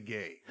incredibly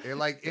gay.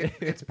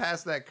 It's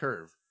past that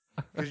curve.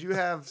 Because you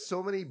have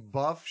so many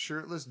buff,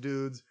 shirtless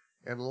dudes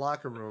in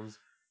locker rooms.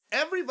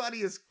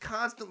 Everybody is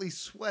constantly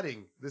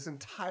sweating this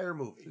entire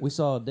movie. We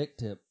saw a dick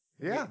tip.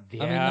 Yeah.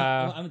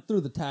 Yeah. I mean,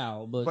 through the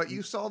towel, But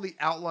you saw the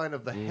outline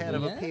of the head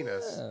of a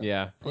penis.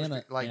 Yeah.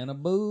 And a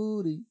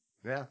booty.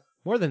 Yeah.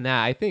 More than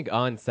that, I think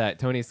on set,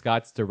 Tony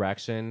Scott's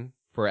direction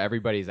for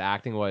everybody's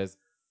acting was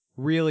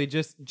really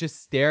just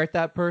stare at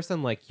that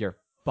person like you're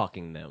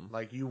fucking them.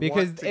 Like, you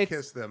Because want to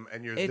kiss them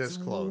and you're this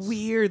close. It's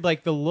weird,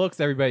 like the looks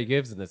everybody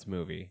gives in this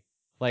movie.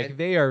 Like,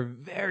 they are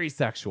very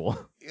sexual.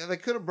 Yeah, they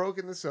could have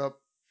broken this up,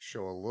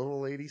 show a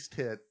little lady's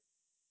tit.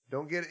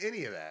 Don't get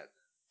any of that.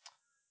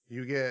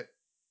 You get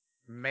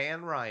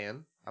Meg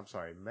Ryan.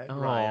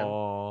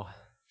 Oh,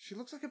 She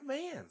looks like a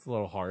man. it's a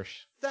little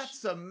harsh.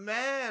 That's a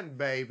man,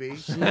 baby.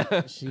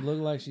 She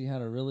looked like she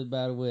had a really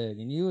bad wig,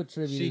 and you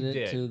attributed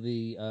it to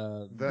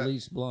the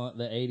bleach blonde,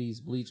 the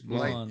 '80s bleach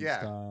blonde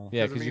style.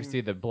 Yeah, because you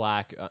see the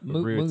black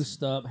roots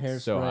moosed up, hair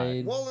so high.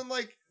 sprayed. Well,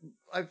 and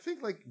I think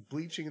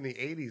bleaching in the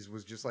 80s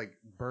was just like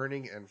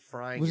burning and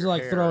frying. It was your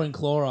like hair. throwing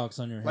Clorox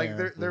on your Like,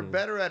 hair. they're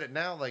better at it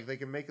now. Like, they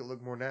can make it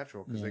look more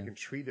natural because they Yeah. can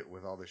treat it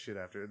with all this shit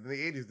after. In the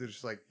 80s, they're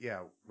just like, yeah,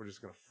 we're just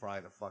gonna fry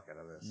the fuck out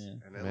of this, Yeah.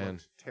 and it Man.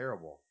 looked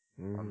terrible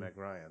on Meg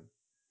Ryan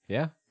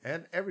Yeah.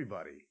 and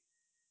everybody.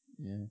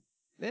 Yeah.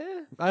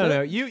 I don't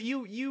know.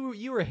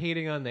 You were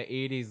hating on the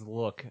 '80s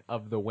look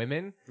of the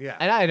women, Yeah,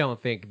 and I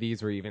don't think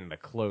these were even the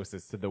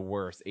closest to the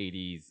worst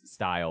 '80s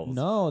styles.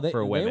 No, they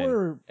for women.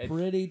 were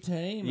pretty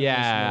tame. Yeah,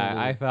 in this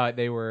movie. I thought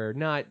they were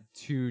not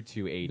too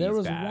 '80s. There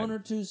was bad. one or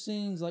two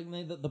scenes, like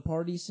the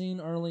party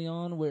scene early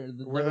on, where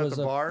Where there at was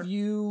the a bar?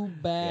 few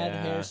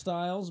bad Yeah.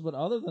 hairstyles, but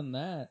other than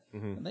that,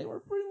 Mhm. they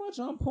were pretty much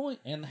on point.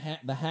 And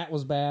the hat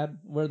was bad,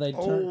 where they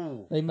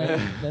Oh. they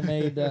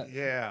made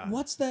yeah.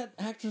 what's that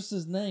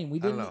actress's name? We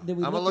I don't didn't. know. Did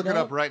we I'm gonna look look it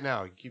up right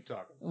now. You keep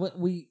talking.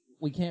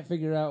 We can't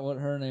figure out what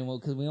her name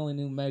was because we only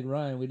knew Meg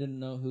Ryan. We didn't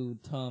know who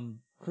Tom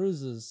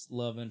Cruise's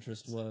love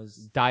interest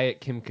was. Diet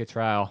Kim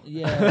Cattrall.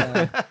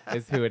 Yeah.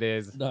 is who it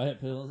is.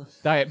 Diet pills.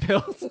 Diet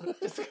pills.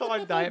 Just go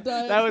on diet.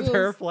 Diet that was her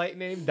pills. flight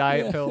name.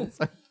 Diet Yeah. pills.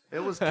 It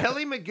was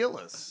Kelly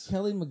McGillis.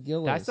 Kelly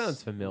McGillis. That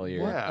sounds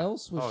familiar. What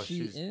else was she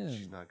she's, in?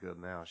 She's not good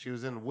now. She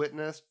was in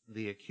Witness,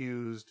 The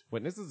Accused,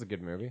 Witness is a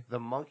good movie. The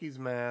Monkey's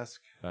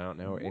Mask, I don't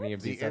know any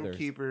of The these others.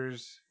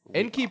 Innkeepers.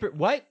 Innkeeper.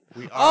 What?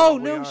 We Are Oh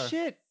What We no Are.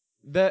 shit.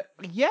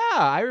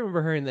 I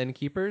remember her in the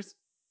Innkeepers.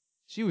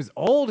 She was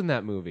old in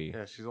that movie.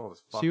 Yeah, she's old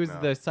as fuck She was now.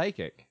 the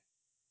psychic.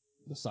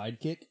 The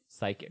sidekick?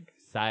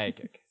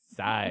 Psychic.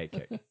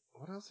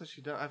 What else has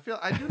she done?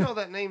 I do know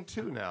that name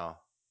too now.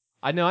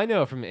 I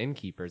know it from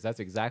Innkeepers. That's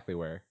exactly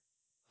where.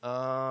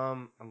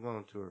 I'm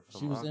going to her.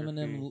 She was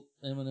filmography.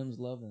 Eminem's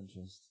love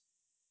interest.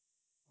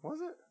 Was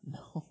it?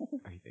 No.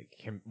 Are you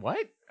thinking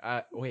what?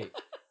 Wait.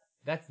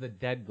 That's the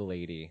dead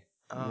lady.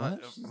 What? I'm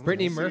She's gonna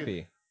Brittany see Murphy.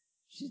 if-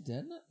 She's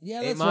dead now? Yeah,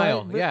 8 that's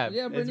Mile. right. Yeah,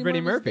 yeah, it's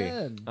Brittany Murphy's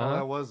Murphy. dead. Oh, Uh-huh.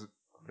 that was.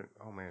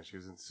 Oh man, she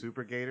was in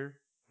Super Gator.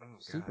 Oh,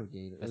 God. Super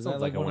Gator. That Is sounds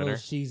that like a one winner. of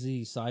those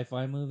cheesy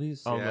sci-fi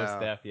movies? Almost Yeah.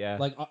 deaf. Yeah.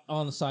 Like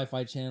on the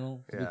Sci-Fi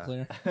Channel, to Yeah. be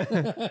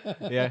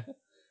clear. Yeah.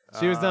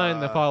 She was on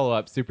the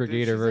follow-up Super Dude,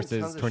 Gator she's in versus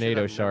tons of shit Tornado I've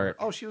never- Shark.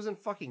 Oh, she was in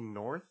fucking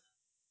North.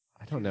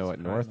 I don't know what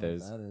Jesus North What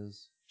is. that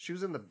is. She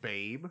was in The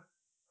Babe.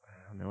 I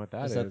don't know what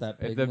that Is is. that that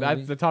pig That's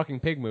movie? the Talking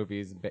Pig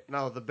movies.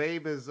 No, The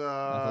Babe is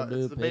That'll do,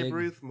 it's the Babe pig.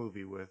 Ruth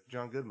movie with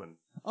John Goodman.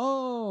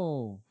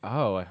 Oh,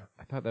 Oh, I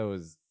thought that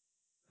was.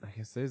 I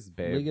guess it is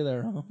Babe. League of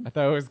Their Own. I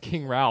thought it was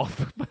King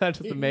Ralph, but that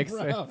doesn't make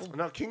sense. Ralph.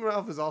 No, King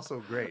Ralph is also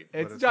great. but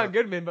It's John not-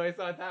 Goodman, but it's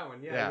not that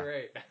one. Yeah, Yeah.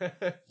 you're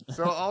right.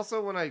 So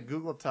also when I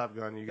googled Top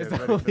Gun, you guys It's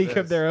ready a for League of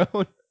this? Their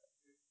Own.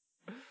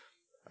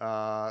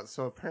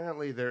 So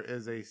apparently there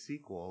is a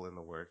sequel in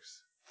the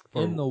works.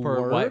 In the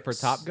for what? For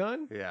works? Top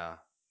Gun? Yeah,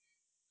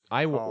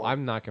 I'm Oh.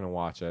 not gonna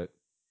watch it.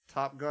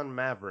 Top Gun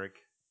Maverick,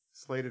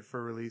 slated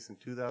for release in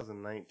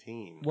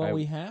 2019. Well, I-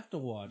 we have to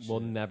watch We'll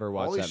it. never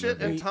watch Holy that shit!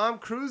 movie. And Tom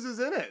Cruise is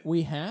in it.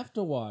 We have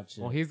to watch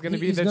it. Well, he's gonna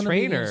be He's the gonna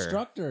trainer.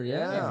 instructor,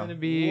 Yeah. It's yeah. gonna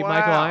be Wow.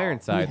 Michael He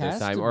Ironside has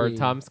this time, to or be.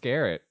 Tom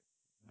Skerritt.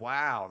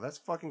 Wow, that's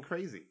fucking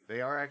crazy. They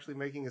are actually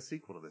making a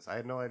sequel to this. I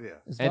had no idea.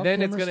 Is And Val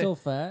then it's Kilmer gonna- still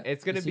fat?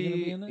 It's gonna Is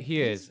be. in it?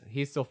 He is.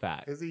 He's still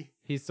fat. Is he?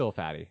 He's still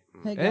fatty.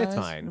 Hey And guys, it's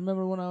fine.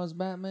 remember when I was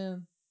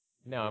Batman?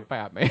 No, I'm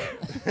fat, man.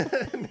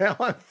 Now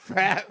I'm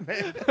fat,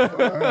 man.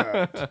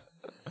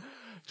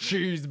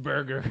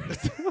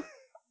 cheeseburgers.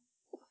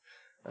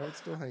 I would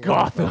still hang out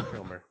Gotham. with Val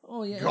Kilmer.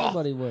 Oh yeah, God.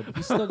 everybody would.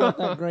 He's still got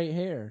that great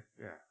hair.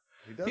 Yeah,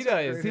 he does. He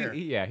have does. great hair.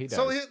 Yeah, he does.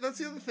 So that's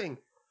the other thing.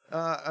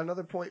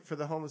 Another point for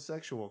the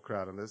homosexual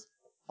crowd on this: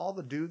 all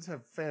the dudes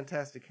have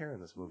fantastic hair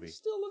in this movie.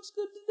 Still looks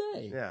good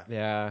today.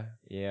 Yeah.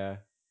 yeah.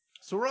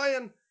 So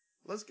Ryan,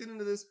 let's get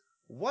into this.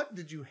 What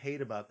did you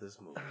hate about this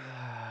movie?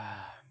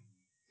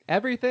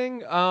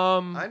 Everything.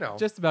 I know.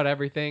 Just about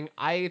everything.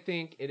 I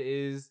think it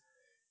is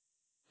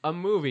a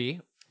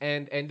movie,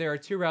 and there are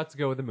two routes to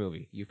go with a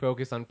movie. You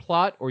focus on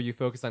plot or you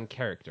focus on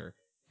character.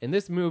 And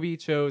this movie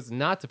chose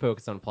not to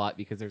focus on plot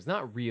because there's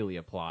not really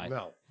a plot.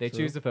 No. They True.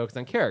 choose to focus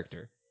on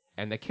character.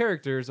 And the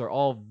characters are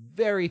all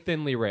very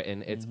thinly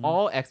written. It's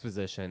all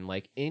exposition.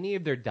 Like, any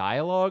of their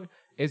dialogue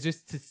is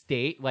just to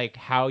state, like,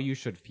 how you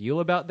should feel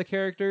about the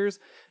characters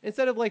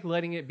instead of, like,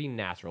 letting it be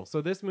natural.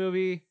 So this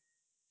movie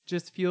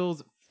just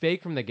feels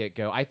fake from the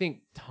get-go. I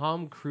think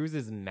Tom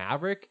Cruise's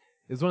Maverick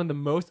is one of the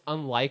most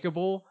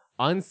unlikable,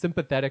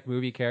 unsympathetic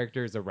movie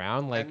characters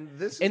around. Like, and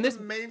this is and the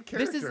main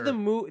character. this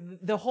is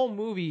the whole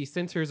movie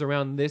centers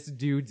around this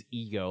dude's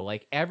ego.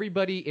 Like,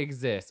 everybody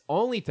exists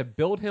only to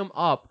build him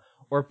up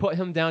or put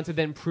him down to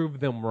then prove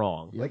them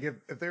wrong. Like,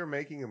 if they were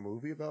making a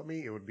movie about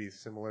me, it would be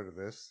similar to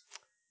this.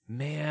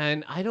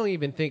 Man, I don't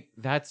even think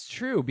that's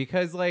true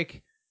because,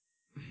 like,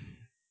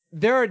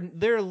 there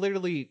are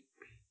literally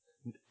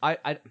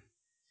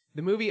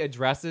the movie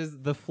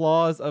addresses the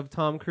flaws of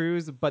Tom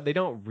Cruise, but they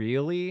don't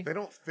really. They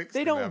don't fix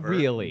They them don't ever.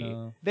 really.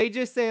 No. They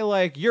just say,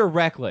 like, you're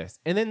reckless,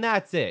 and then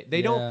that's it.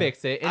 They don't Yeah.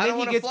 fix it, and I then don't he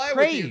wanna gets fly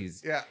with you.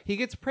 praised. Yeah. He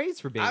gets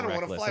praised for being I don't want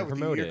to reckless fly and with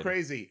promoted. you. You're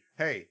crazy.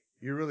 Hey,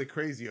 you're really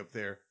crazy up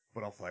there,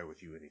 but I'll fly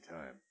with you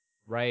anytime.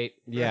 Right?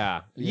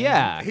 Yeah.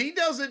 Yeah. Yeah. He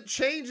doesn't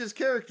change his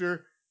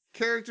character.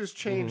 Characters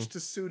change Mm-hmm. to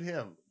suit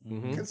him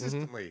Mhm,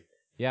 consistently.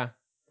 Yeah.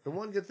 The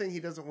one good thing he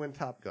doesn't win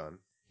Top Gun.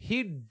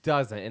 He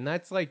doesn't, and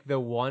that's like the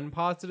one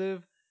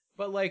positive.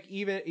 But like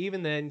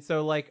even then,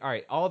 so like, all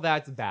right, all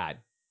that's bad.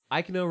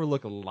 I can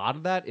overlook a lot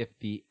of that if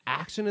the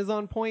action is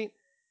on point.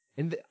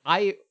 And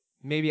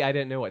maybe I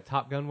didn't know what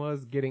Top Gun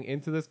was getting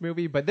into this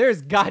movie, but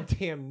there's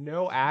goddamn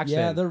no action.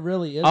 Yeah, there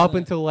really is. up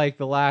until like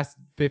the last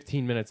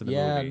 15 minutes of the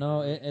movie. Yeah,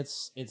 no,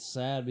 it's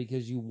sad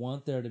because you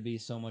want there to be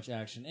so much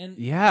action. And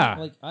Yeah.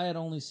 like I had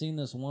only seen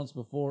this once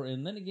before,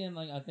 and then again,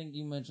 like I think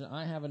you mentioned,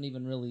 I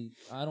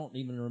don't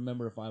even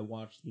remember if I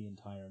watched the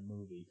entire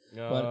movie.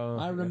 But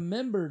I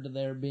remembered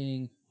there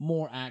being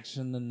more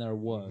action than there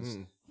was.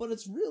 Mhm. But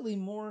it's really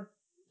more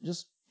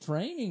just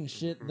training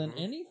shit than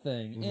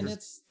anything. And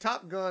it's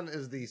Top Gun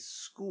is the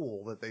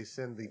school that they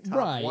send the top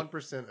Right.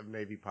 1% of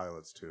Navy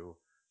pilots to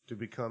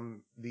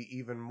become the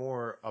even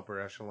more upper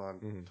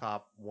echelon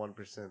top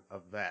 1%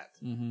 of that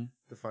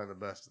to find the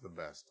best of the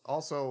best.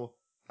 Also,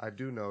 I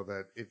do know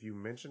that if you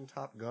mention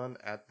Top Gun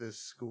at this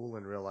school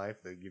in real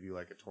life, they give you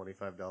like a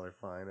 $25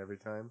 fine every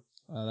time,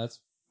 that's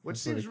which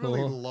That's pretty seems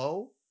really cool.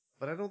 low,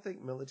 but I don't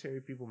think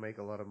military people make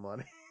a lot of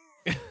money.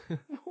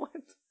 What?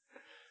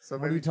 So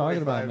what are maybe you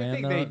talking 25. about, man?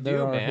 think There, they there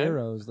do, are man.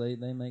 heroes. They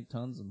make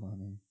tons of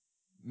money.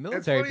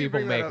 Military funny you people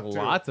bring that make up, too.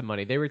 lots of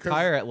money. They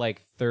retire at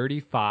like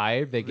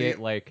 35. They get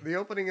like The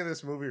opening of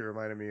this movie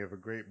reminded me of a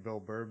great Bill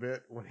Burr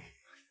bit when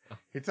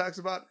he talks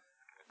about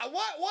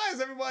why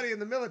is everybody in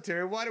the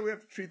military? Why do we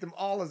have to treat them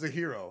all as a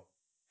hero?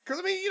 Because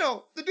I mean,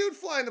 the dude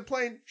flying the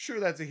plane, sure,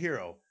 that's a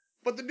hero,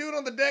 but the dude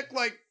on the deck,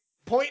 like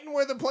pointing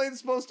where the plane's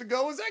supposed to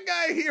go, is that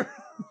guy a hero?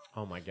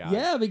 oh my god.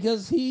 Yeah,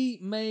 because he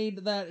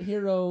made that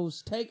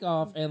hero's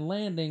takeoff and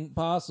landing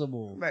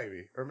possible.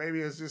 Maybe, or maybe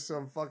it's just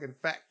some fucking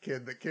fat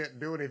kid that can't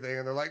do anything,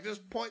 and they're like,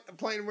 just point the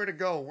plane where to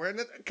go. Where it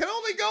can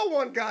only go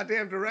one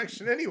goddamn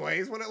direction,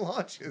 anyways, when it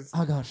launches.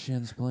 I got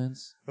shin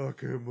splints. I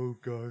can't move,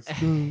 guys.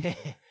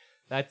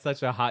 That's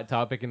such a hot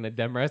topic in the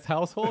Demrest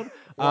household.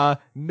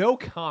 No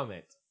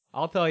comment.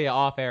 I'll tell you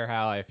off air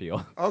how I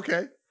feel.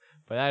 Okay.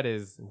 But that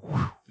is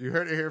You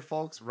heard it here,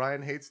 folks.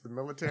 Ryan hates the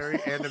military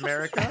and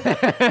America.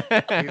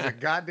 He's a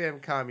goddamn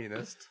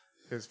communist.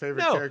 His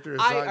favorite character is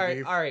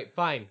Zangief. all right,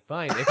 fine.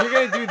 If you're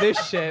gonna do this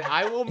shit,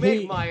 I will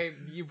make He- my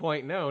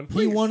viewpoint known. He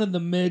Please. wanted the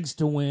MiGs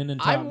to win in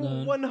Top I'm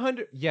Gun.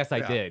 100. Yes, I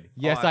Yeah. did.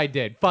 Yes, Oh, I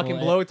did. Fucking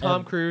Well, blow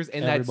Tom Cruise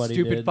and that everybody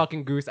stupid did.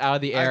 fucking goose out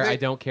of the air. I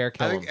think- don't care.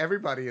 Kill I him. think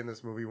everybody in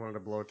this movie wanted to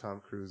blow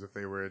Tom Cruise if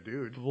they were a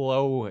dude.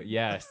 Blow.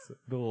 Yes,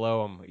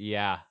 blow him.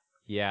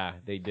 Yeah,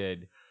 they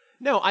did.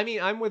 No, I mean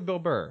I'm with Bill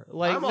Burr.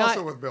 Like I'm not,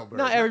 also with Bill Burr.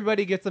 Not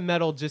everybody gets a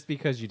medal just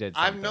because you did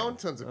something. I've known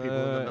tons of people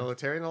in the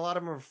military, and a lot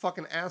of them are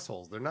fucking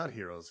assholes. They're not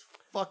heroes.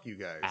 Fuck you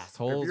guys.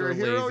 Assholes If you're or a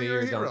hero, lazy you're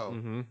a or hero.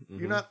 don't.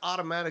 You're not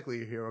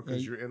automatically a hero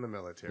because Yeah, you're in the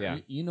military. Yeah.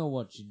 You know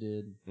what you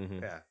did.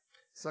 Yeah.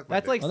 Suck my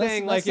That's like dick. Well,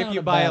 saying that's like if you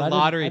sounded buy bad. a I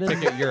lottery didn't-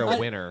 ticket, you're a I-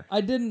 winner.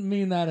 I didn't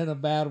mean that in a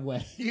bad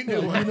way. You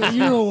knew what you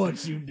know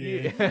what you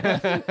did.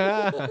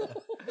 Yeah.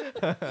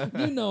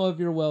 You know if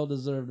you're well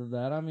deserved of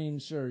that. I mean,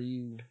 sure,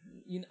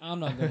 I'm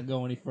not going to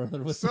go any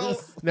further with So-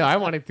 this. No, I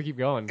want it to keep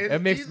going. In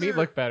It makes me either-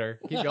 look better.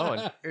 Keep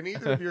going. In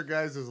either of your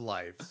guys'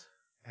 lives,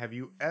 have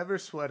you ever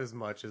sweat as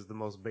much as the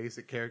most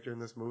basic character in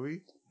this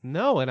movie?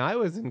 No, and I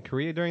was in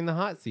Korea during the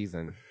hot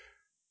season.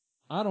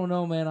 I don't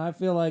know, man. I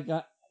feel like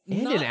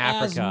And not in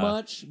Africa. as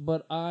much,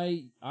 but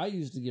I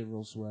used to get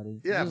real sweaty.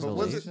 Yeah, Just but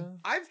was it? Malaysia?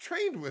 I've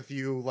trained with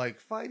you like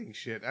fighting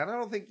shit, and I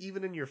don't think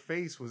even in your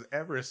face was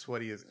ever as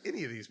sweaty as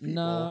any of these people.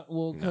 Nah,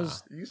 well,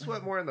 because You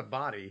sweat more in the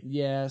body.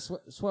 yeah,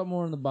 sweat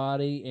more in the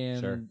body,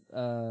 and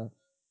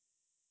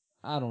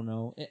I don't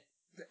know.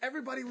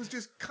 Everybody was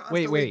just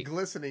constantly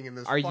glistening in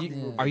this Are fucking you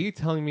movie. are you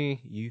telling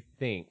me you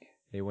think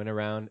they went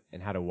around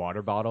and had a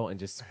water bottle and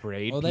just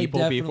sprayed Well, they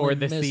people before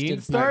the definitely scene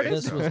misted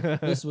started?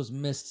 people. This was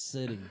Mist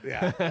City.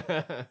 Yeah,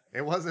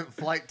 it wasn't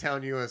Flight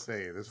Town,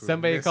 USA. This was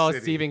Somebody Mist call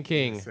City, Stephen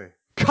King. USA.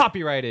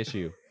 Copyright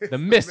issue. It's The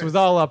the mist was mist.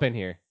 all up in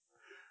here,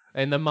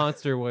 and the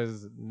monster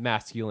was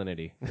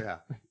masculinity. Yeah,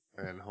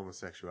 and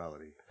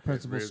homosexuality.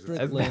 Principal It rears its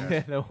Strickland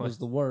head. That was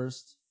the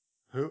worst.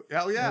 Who?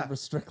 Oh yeah. Remember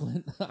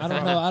Strickland? I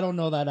don't know. I don't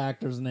know that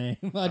actor's name.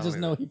 I just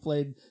know either. he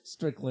played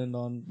Strickland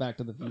on Back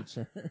to the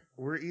Future.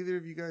 Were either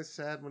of you guys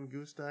sad when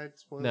Goose died?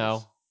 Spoilers?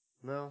 No.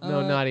 No.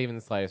 No, not even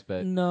the slightest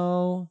bit.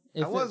 No,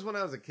 I was when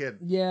I was a kid.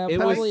 Yeah, It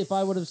probably was-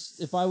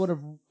 if I would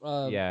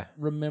have Yeah.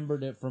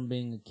 remembered it from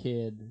being a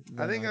kid.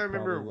 I then think I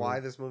remember probably why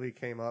would. this movie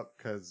came up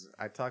because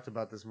I talked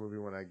about this movie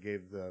when I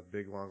gave the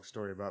big long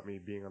story about me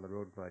being on the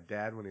road with my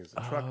dad when he was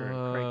a trucker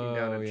and cranking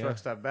down in yeah. truck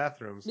stop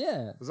bathrooms.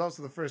 Yeah, It was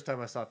also the first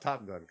time I saw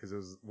Top Gun because it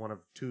was one of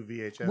 2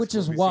 VHS. which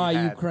is movies why he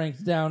you had.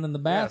 cranked down in the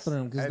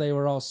bathroom because and they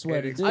were all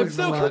sweaty it dudes. I'm explains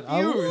so a lot.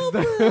 I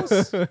love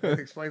this. It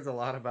explains a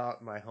lot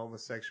about my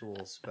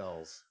homosexual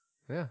spells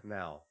Yeah.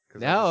 now.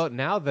 'Cause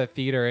Now the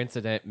theater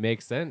incident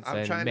makes sense,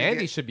 I'm trying and to Mandy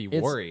get- should be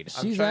It's- worried.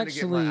 I'm She's trying to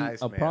get my actually a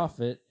Iceman.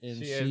 prophet, and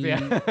She she, is,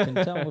 yeah. can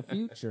tell the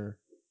future.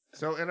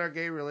 So in our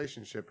gay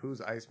relationship, who's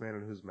Iceman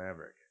and who's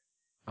Maverick?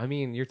 I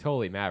mean, you're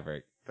totally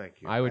Maverick.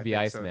 Thank you. I would be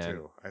think so, Iceman.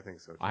 too. I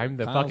think so too. I'm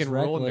the Kyle's fucking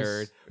rule nerd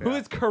reckless. who Yeah.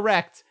 is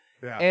correct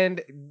yeah.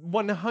 and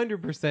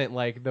 100%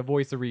 like the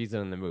voice of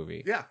reason in the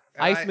movie. Yeah.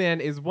 And Iceman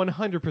is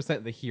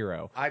 100% the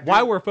hero. I do-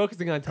 Why we're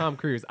focusing on Tom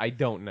Cruise, I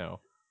don't know.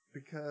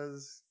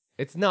 because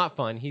It's not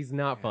fun. He's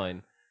not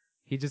fun.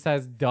 He just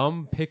has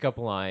dumb pickup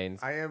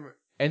lines I am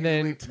and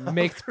easily then Tom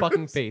makes Cruise.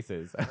 fucking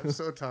faces. I'm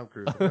so Tom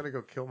Cruise. I'm gonna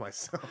go kill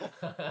myself.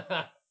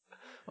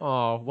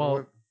 Oh,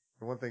 well,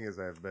 the one thing is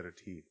I have better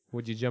teeth.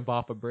 would you jump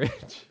off a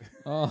bridge?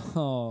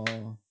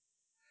 Oh,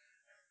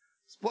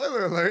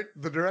 Spoiler alert: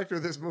 the director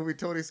of this movie,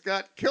 Tony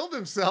Scott, killed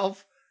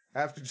himself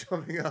after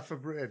jumping off a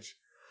bridge.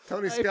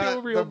 Tony I Scott,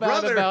 feel real the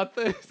bad brother, about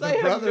this. the I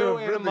have brother no of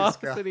Ridley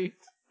animosity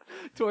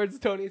towards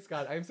Tony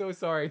Scott. I'm so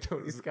sorry,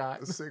 Tony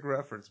Scott. A sick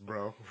reference,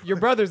 bro. Your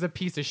brother's a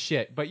piece of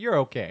shit, but you're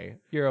okay.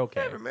 You're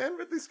okay. Yeah, man,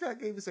 Ridley Scott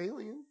gave us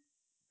Alien.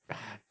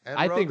 And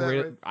I wrote think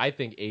that I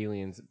think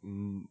Aliens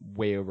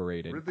way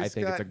overrated. Ridley I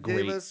think Scott it's a gave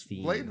great us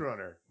scene. Blade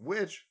Runner,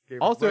 which gave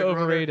us Also Blade Runner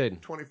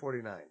overrated.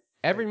 2049.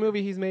 Every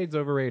movie he's made is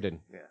overrated.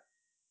 Yeah.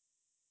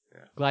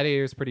 Yeah.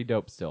 Gladiator's pretty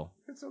dope still.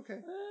 It's okay.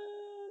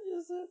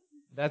 is it?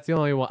 That's the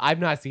only one. I've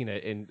not seen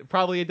it in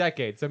probably a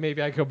decade, so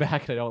maybe I go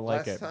back and I don't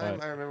like Last it. time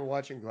But I remember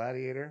watching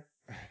Gladiator.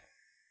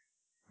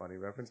 Funny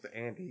reference to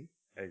Andy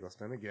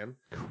Eggleston again.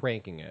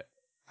 cranking it.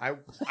 I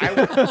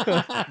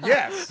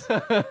yes,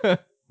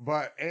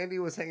 but Andy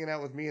was hanging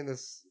out with me in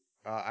this.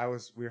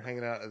 We were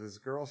hanging out at this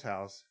girl's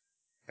house,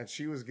 and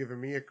she was giving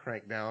me a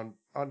crank down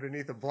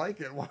underneath a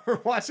blanket while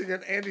we're watching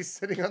it. Andy's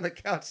sitting on the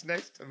couch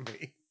next to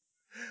me.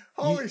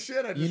 Holy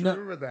shit! I just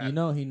remembered that. You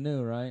know he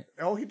knew, right?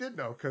 Oh, he did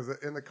know because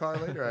in the car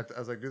later, I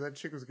was like, "Dude, that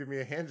chick was giving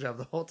me a hand job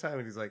the whole time,"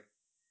 and he's like,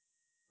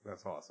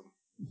 "That's awesome."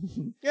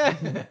 Yeah.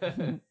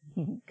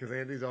 Because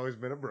Andy's always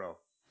been a bro.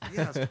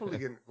 Yeah, I was totally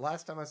getting.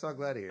 Last time I saw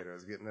Gladiator,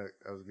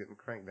 I was getting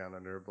cranked down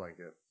under a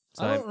blanket.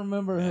 I don't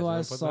remember who Imagine I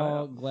putting that saw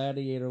out.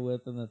 Gladiator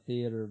with in the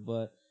theater,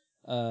 but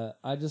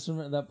I just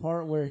remember that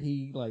part where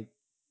he like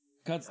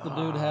cuts the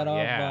dude head off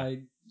yeah. by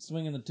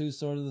swinging the two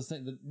swords.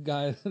 The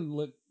guy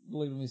looked at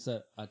me and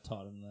said, "I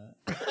taught him that."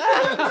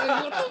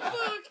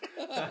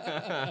 What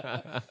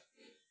the fuck?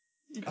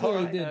 He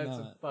clearly did That's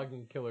not. a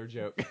fucking killer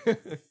joke.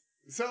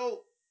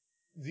 So,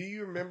 do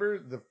you remember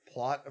the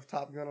plot of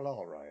Top Gun at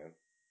all, Ryan?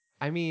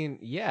 I mean,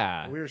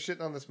 yeah. We were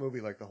shitting on this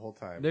movie like the whole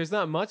time. There's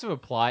not much of a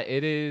plot.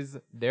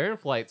 They're in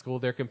flight school.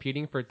 They're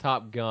competing for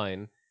Top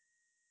Gun.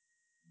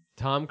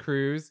 Tom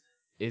Cruise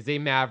is a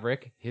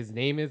Maverick. His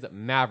name is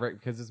Maverick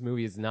because this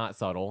movie is not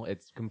subtle.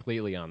 It's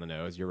completely on the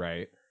nose. You're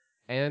right.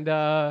 And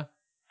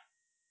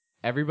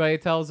everybody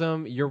tells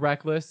him, "You're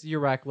reckless. You're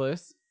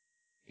reckless."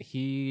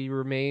 He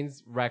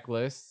remains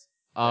reckless.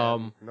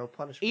 And no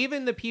punishment.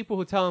 Even the people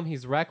who tell him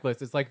he's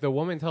reckless, it's like the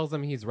woman tells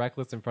him he's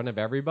reckless in front of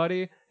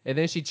everybody, and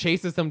then she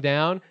chases him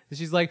down, and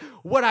she's like,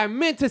 "What I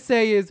meant to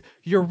say is,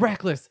 you're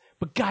reckless,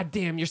 but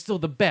goddamn, you're still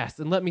the best,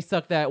 and let me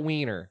suck that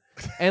wiener."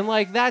 And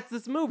like, that's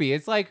this movie.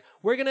 It's like,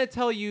 we're gonna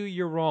tell you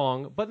you're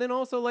wrong, but then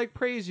also like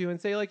praise you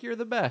and say like you're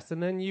the best,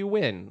 and then you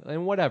win,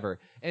 and whatever.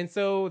 And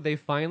so they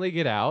finally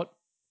get out.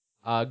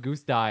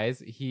 Goose dies.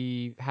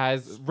 He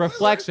has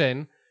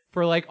reflection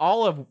for like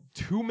all of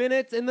 2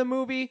 minutes in the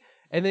movie,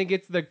 and then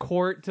gets the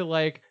court to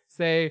like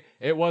say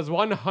it was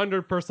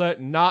 100%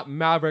 not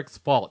Maverick's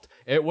fault.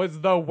 It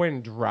was the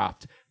wind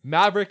draft.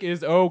 Maverick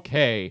is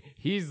okay.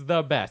 He's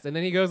the best. And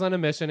then he goes on a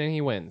mission and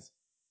he wins.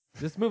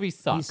 This movie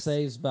sucks. He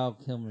saves Val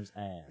Kilmer's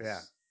ass. Yeah.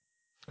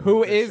 Who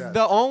With his is chest.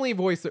 the only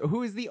voice?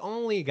 Who is the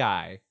only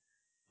guy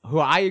who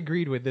I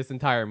agreed with this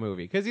entire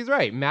movie? Because he's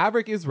right.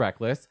 Maverick is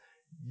reckless.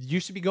 You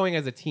should be going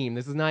as a team.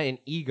 This is not an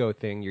ego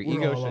thing. Your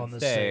ego should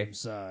stay.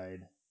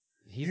 side,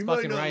 He's you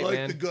fucking might not right, like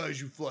man. the guys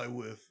you fly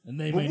with. and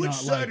they But may which not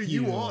side like are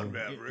you on,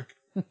 Maverick?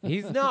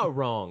 He's not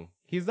wrong.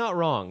 He's not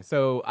wrong.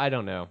 So I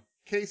don't know.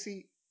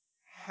 Casey,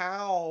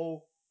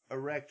 how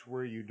erect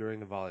were you during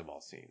the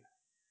volleyball scene?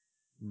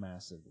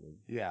 Massively.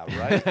 Yeah,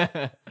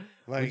 right?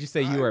 Would you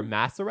say you were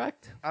mass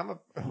erect? I'm a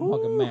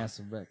Fucking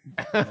massive wreck.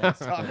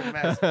 Talking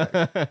mass.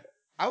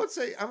 I would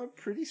say I'm a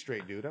pretty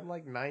straight dude. I'm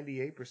like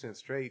 98%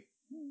 straight.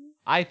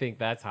 I think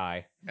that's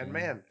high. And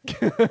man,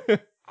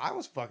 I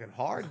was fucking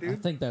hard, I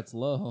dude. think that's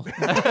low.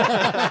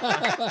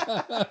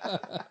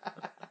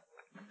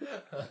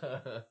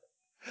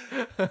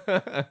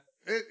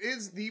 It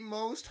is the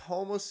most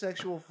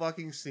homosexual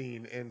fucking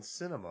scene in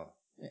cinema.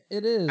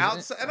 It is.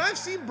 Outside, and I've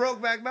seen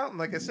Brokeback Mountain.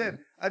 Like I said,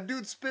 a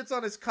dude spits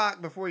on his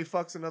cock before he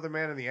fucks another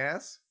man in the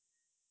ass.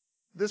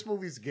 This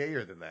movie's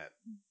gayer than that.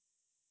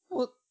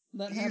 Well,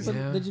 that He's-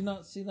 happened. Yeah. Did you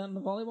not see that in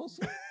the volleyball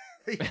scene?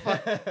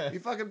 He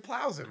fucking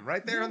plows him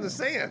right there in the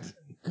sand.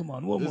 Come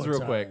on, one This is more real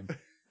time. quick.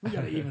 We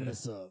gotta even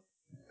this up.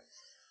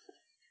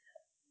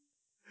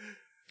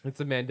 It's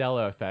a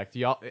Mandela effect.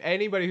 Y'all,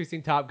 anybody who's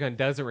seen Top Gun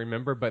doesn't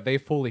remember, but they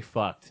fully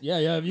fucked Yeah,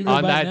 yeah. If you go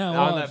on back that now,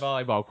 on watch. that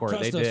volleyball court.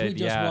 Trust they us, did. we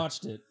just Yeah,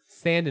 watched it.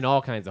 sand in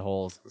all kinds of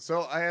holes.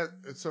 So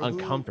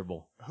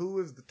Uncomfortable. Who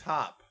is the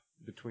top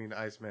between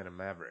Iceman and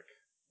Maverick?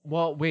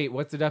 Well, wait.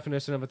 What's the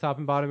definition of a top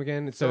and bottom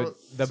again? So,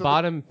 the so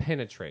bottom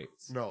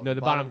penetrates. No, the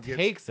the bottom bottom gets-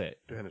 takes it.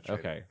 Penetrated.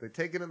 Okay. They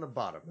take it in the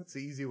bottom. That's the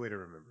easy way to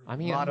remember. I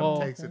mean, bottom well-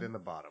 takes it in the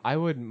bottom. I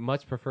would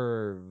much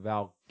prefer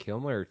Val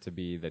Kilmer to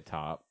be the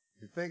top.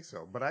 You think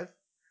so? But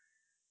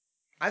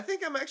I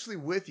think I'm actually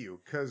with you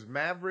because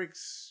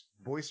Maverick's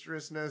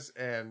boisterousness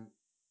and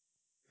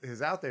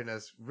his out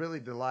there-ness really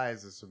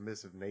belies the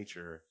submissive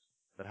nature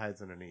that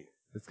hides underneath.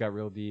 It's got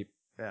real deep.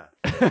 Yeah,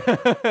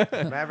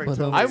 I'm Maverick. But,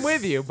 totally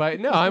with you, but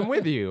no, I'm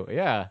with you.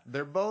 Yeah.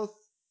 They're both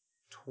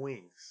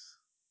twinks.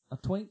 A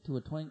twink to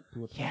a twink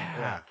to a twink.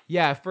 Yeah.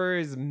 Yeah, for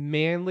as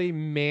manly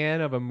man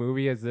of a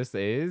movie as this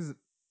is,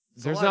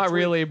 It's a there's lot of not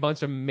really twinks. a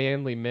bunch of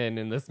manly men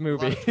in this A lot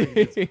movie. of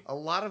twinks. A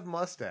lot of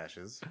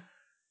mustaches.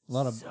 A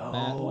lot of So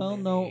bad. Well,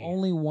 no, many.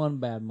 only one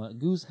bad mustache.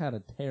 Goose had a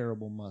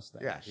terrible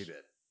mustache. Yeah, he did.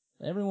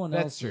 Everyone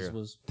That's else's true.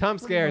 was. Tom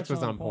pretty Skerritt much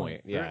was on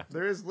point. Yeah.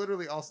 There is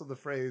literally also the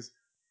phrase,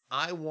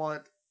 "I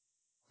want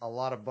a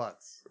lot of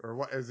butts," or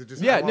what is it?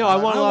 Just Yeah, no, I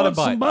want a butts? lot of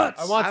some butts.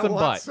 butts. I want I some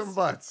want butts. some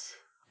butts.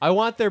 I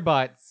want their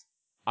butts.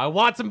 I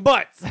want some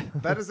butts.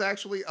 That is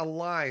actually a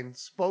line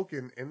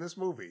spoken in this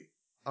movie,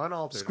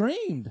 unaltered.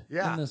 Screamed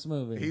Yeah. in this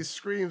movie. He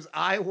screams,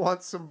 "I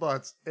want some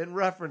butts," in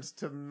reference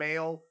to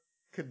male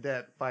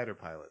cadet fighter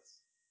pilots.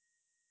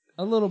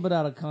 a little bit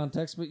out of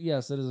context, but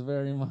yes, it is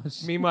very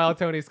much. Meanwhile,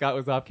 Tony Scott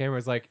was off camera.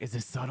 Was like, "Is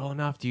this subtle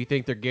enough? Do you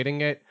think they're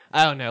getting it?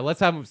 I don't know.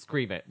 Let's have them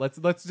scream it. Let's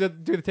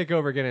just do the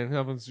takeover again and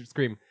have them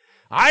scream,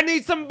 I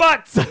need some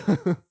butts."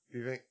 Do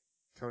you think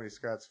Tony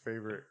Scott's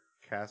favorite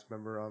cast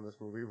member on this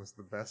movie was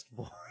the best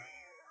boy?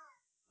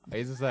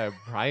 Is this a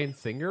Bryan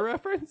Singer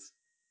reference?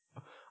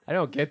 I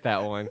don't get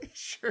that one.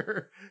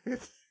 Sure.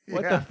 It's,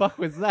 What yeah. the fuck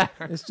was that?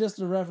 It's just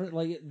a reference.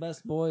 Like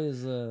Best Boy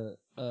is a.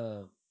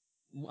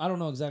 I don't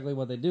know exactly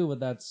what they do, but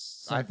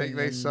that's. I think something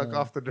they in suck the-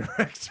 off the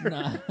director.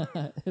 Nah,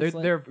 They're, it's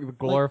like, they're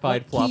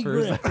glorified like key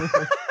fluffers.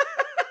 grip.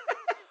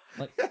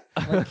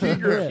 like key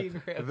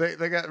grip.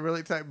 They got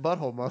really tight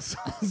butthole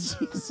muscles.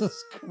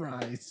 Jesus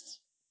Christ.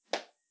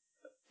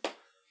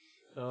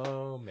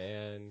 Oh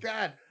man.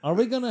 God. Are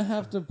we gonna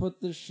have to put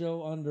this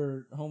show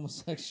under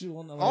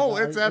homosexual? Like, Oh,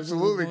 are- it's is it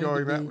absolutely going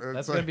to that be- way.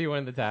 That's It's gonna be one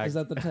of the tags. Is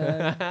that the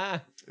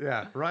tag?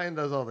 Yeah, Ryan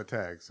does all the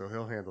tags, so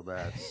he'll handle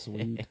that.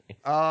 Sweet.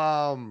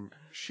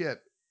 Shit.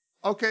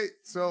 Okay,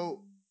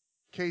 so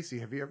Casey,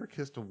 have you ever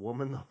kissed a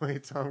woman the way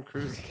Tom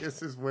Cruise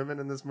kisses women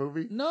in this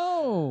movie?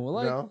 No,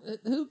 like No?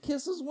 who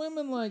kisses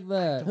women like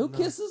that? Who know.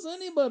 kisses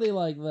anybody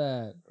like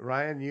that?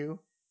 Ryan, you?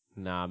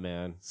 Nah,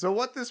 man. So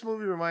what this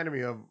movie reminded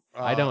me of?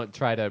 I don't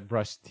try to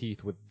brush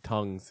teeth with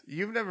tongues.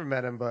 You've never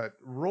met him, but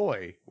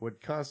Roy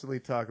would constantly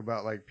talk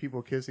about like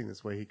people kissing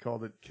this way. He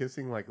called it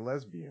kissing like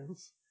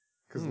lesbians,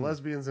 because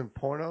lesbians in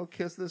porno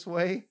kiss this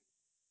way.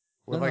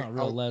 They're With, not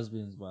real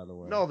lesbians, by the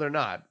way. No, they're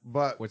not.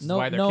 But Which is No,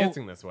 why they're no.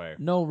 kissing this way.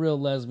 No real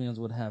lesbians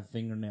would have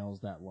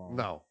fingernails that long.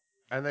 no,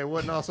 and they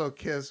wouldn't also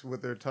kiss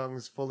with their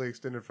tongues fully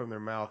extended from their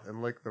mouth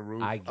and lick the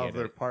roof I get of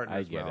their it.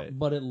 partner's I get mouth. it.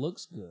 But it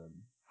looks good.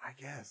 I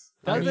guess.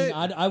 I Does mean, it?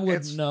 I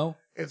wouldn't It's- know.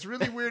 It's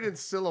really weird in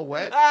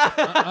silhouette.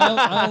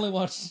 I only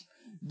watch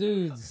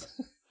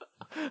dudes.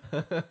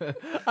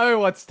 I mean,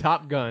 what's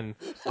Top Gun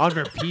on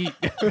repeat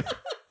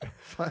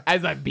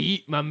as I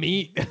beat my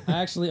meat?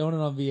 I actually own it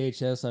on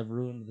VHS. I've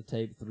ruined the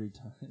tape 3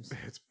 times.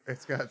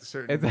 It's got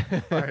certain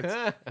It's- parts.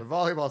 The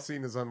volleyball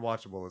scene is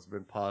unwatchable. It's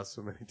been paused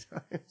so many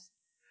times.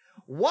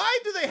 Why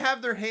do they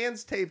have their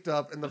hands taped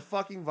up in the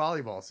fucking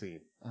volleyball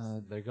scene?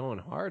 They're going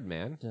hard,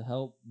 man. To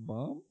help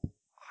bump.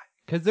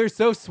 Because they're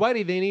so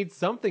sweaty, they need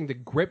something to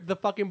grip the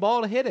fucking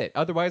ball to hit it.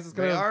 Otherwise, it's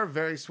They gonna are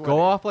very sweaty. go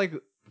off like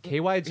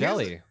KY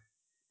jelly.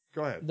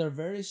 Go ahead. They're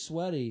very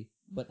sweaty,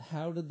 but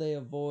how did they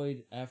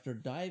avoid, after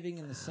diving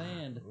in the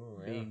sand,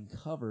 being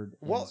covered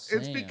in Well, it's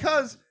sand?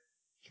 because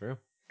True.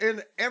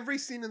 in every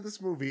scene in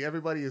this movie,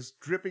 everybody is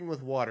dripping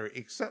with water,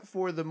 except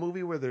for the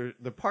movie where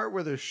the part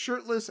where they're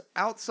shirtless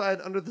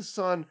outside under the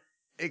sun,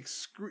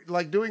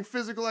 like doing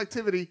physical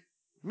activity.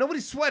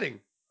 Nobody's sweating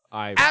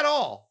at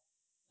all,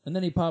 And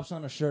then he pops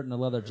on a shirt and a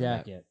leather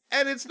jacket.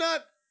 and it's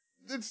not.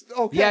 It's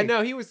okay. Yeah,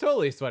 no, he was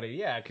totally sweaty.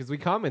 Yeah, because we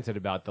commented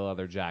about the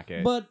leather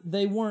jacket. But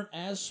they weren't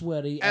as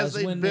sweaty As as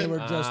they'd when they been. were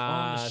just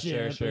on the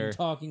Sure, ship sure. and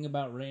talking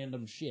about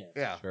random shit.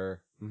 Yeah.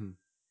 Sure. Mm-hmm.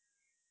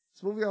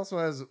 This movie also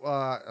has.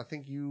 I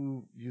think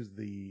you used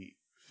the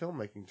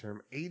filmmaking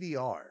term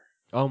ADR.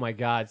 Oh my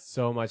God,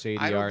 so much ADR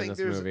I don't in think this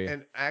there's movie.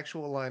 an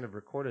actual line of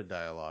recorded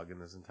dialogue in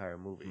this entire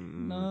movie.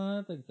 Mm-mm. No,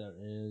 I think there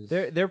is.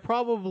 There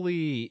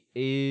probably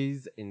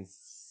is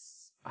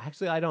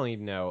actually, I don't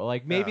even know.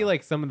 Like maybe Yeah.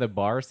 like some of the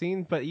bar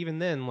scenes, but even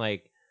then,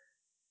 like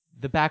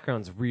the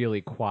background's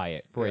really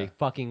quiet for Yeah. a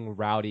fucking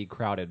rowdy,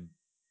 crowded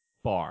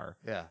bar.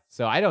 Yeah.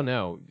 So I don't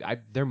know.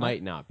 There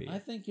might not be. I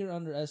think you're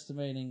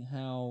underestimating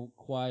how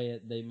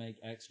quiet they make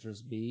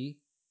extras be.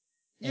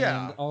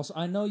 Yeah. And also,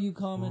 I know you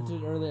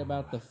commented earlier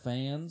about the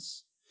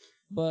fans,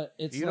 but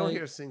it's You like, don't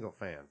hear a single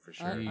fan for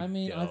sure. I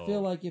mean, I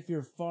feel like if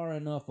you're far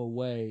enough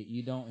away,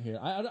 you don't hear.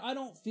 I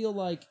don't feel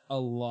like a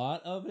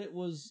lot of it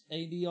was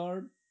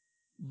ADR,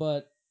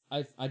 but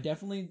I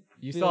definitely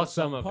You feel saw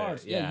some of it,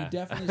 parts. yeah. You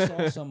definitely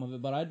saw some of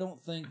it, but I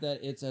don't think that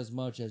it's as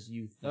much as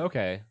you think.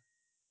 Okay,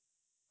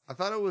 I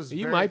thought it was.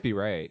 you very- might be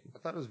right. I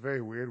thought it was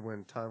very weird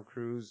when Tom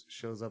Cruise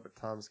shows up at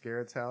Tom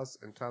Skerritt's house,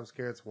 and Tom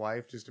Skerritt's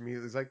wife just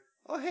immediately is like,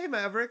 "Oh, hey,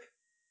 Maverick."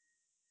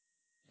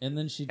 And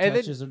then she And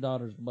then- touches her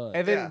daughter's butt.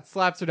 And then Yeah.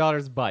 slaps her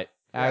daughter's butt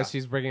as Yeah.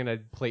 she's bringing a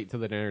plate to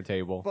the dinner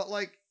table. But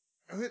like,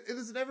 it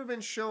has never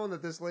been shown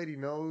that this lady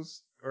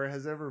knows or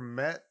has ever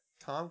met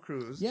Tom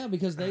Cruise. Yeah,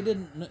 because they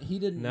didn't. He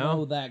didn't No.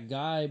 know that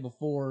guy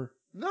before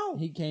No.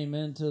 he came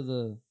into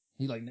the.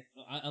 He like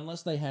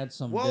unless they had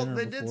some. Well, dinner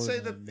they did before say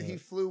then, that he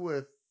but- flew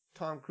with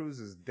Tom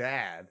Cruise's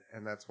dad,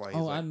 and that's why he's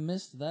Oh, like, I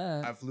missed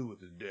that. I flew with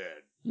his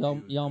dad.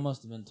 Y'all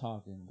must have been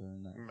talking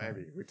during that.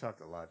 Maybe part. we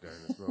talked a lot during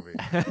this movie.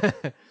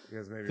 You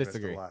guys maybe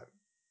Disagree. missed a lot.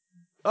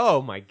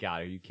 Oh my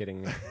God, are you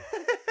kidding me?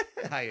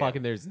 I am.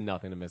 Fucking, there's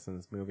nothing to miss in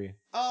this movie.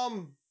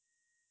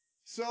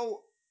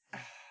 So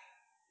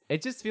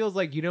It just feels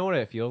like, you know what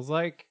it feels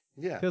like?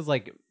 yeah. It feels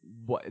like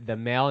the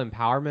male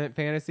empowerment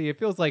fantasy. It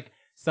feels like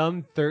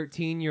some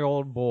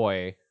 13-year-old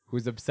boy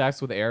who's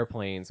obsessed with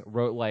airplanes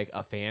wrote like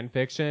a fan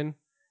fiction,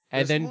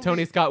 and This then movie-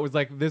 Tony Scott was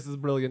like, "This is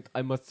brilliant.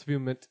 I must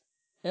film it."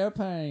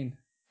 Airplane.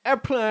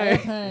 Airplane.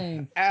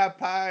 Airplane.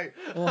 Pie.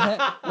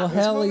 Well, This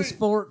hell, movie- he's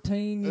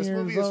 14 This years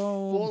movie is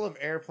old. full of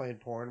airplane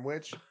porn,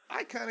 which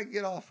I kind of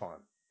get off on.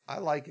 I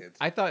like it.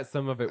 I thought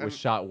some of it was I'm-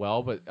 shot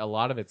well, but a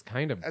lot of it's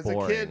kind of As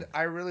boring. a kid,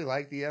 I really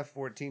like the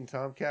F-14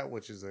 Tomcat,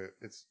 which is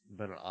it's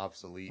been an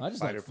obsolete I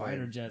just fighter like fighter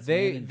plane. jets.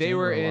 They man, they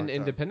were general. in Long time.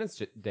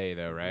 Independence Day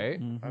though, right?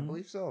 Mhm. I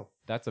believe so.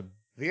 That's a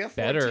The F-14,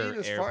 Better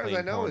as far as I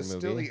airplane know, porn is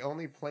still movie. the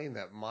only plane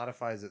that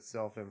modifies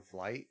itself in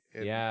flight.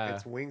 Yeah.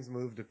 Its wings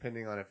move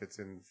depending on if it's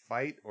in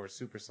fight or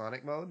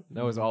supersonic mode,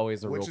 that was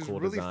always a which real is cool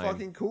really design.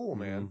 fucking cool,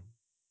 man. Mhm.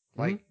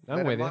 Like I'm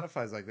that with it you.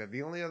 modifies like that.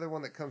 The only other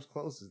one that comes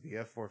close is the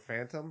F-4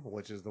 Phantom,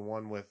 which is the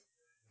one with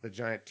the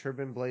giant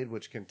turbine blade,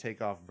 which can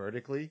take off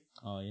vertically.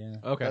 Oh yeah.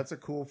 Okay. That's a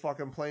cool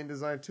fucking plane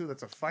design too.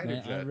 That's a fighter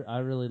Man, jet. I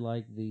really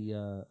like the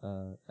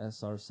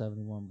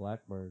SR-71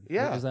 Blackbird.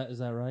 Yeah. Is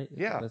that right?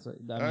 Yeah. That's right.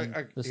 I mean, the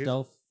here's-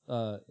 stealth.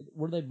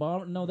 Were they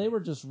bomb? No, they were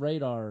just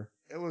radar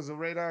It was a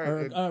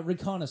radar. or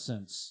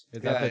reconnaissance.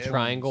 Is Yeah, that the it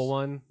triangle was-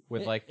 one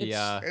with like the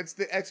it's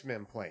the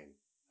X-Men plane.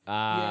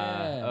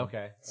 Yeah.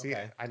 Okay. See,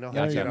 okay. I know how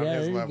There to you, get on yeah,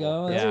 his there you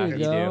level. go. Yeah, There you you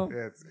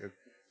do. go.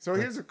 So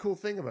here's a cool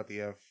thing about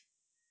the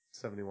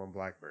F-71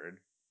 Blackbird,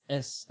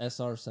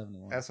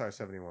 SR-71.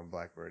 SR-71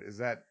 Blackbird, is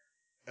that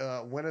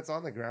when it's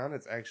on the ground,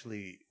 it's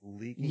actually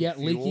leaking Yeah,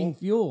 fuel. leaking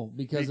fuel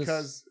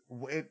because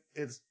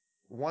it's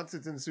once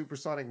it's in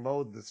supersonic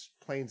mode, this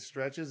plane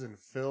stretches and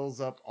fills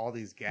up all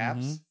these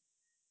gaps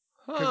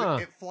because Huh.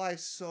 it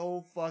flies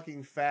so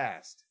fucking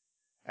fast,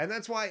 and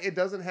that's why it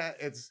doesn't have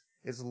it's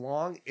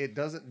long. It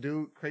doesn't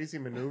do crazy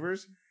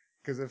maneuvers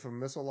because if a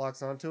missile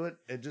locks onto it,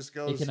 it just it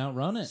goes can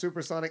outrun it.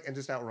 supersonic and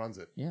just outruns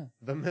it. Yeah.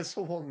 The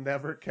missile will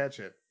never catch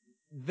it.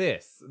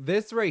 This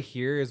right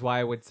here is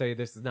why I would say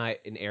this is not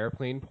an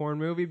airplane porn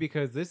movie,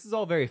 because this is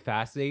all very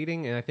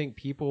fascinating, and I think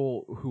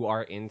people who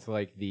are into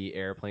like the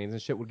airplanes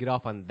and shit would get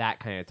off on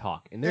that kind of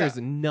talk, and there's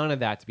Yeah. none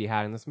of that to be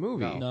had in this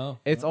movie. No.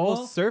 It's all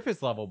Well-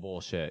 surface level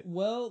bullshit.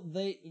 Well,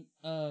 they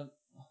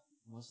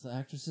what's the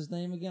actress's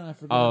name again? I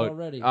forgot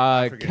already.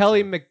 I forget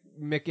Kelly too.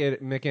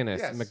 McInnes,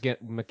 Yes.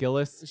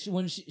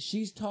 McGillis.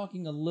 She's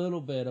talking a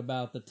little bit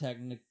about the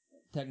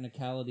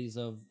technicalities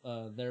of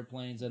their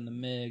planes and the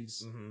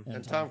MiGs. Mhm.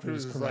 And Tom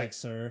Cruise is correct, like,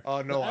 sir.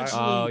 oh no, But I, actually,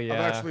 Oh, yeah.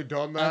 I've actually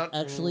done that.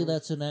 Actually,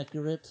 that's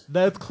inaccurate.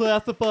 That's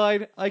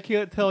classified. I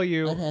can't tell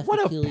you. I'd have What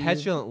to a kill you.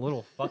 petulant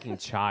little fucking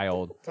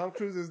child. Tom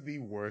Cruise is the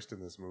worst in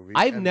this movie.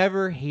 I've and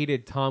never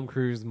hated Tom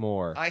Cruise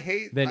more I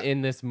hate than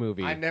in this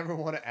movie. I never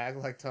want to act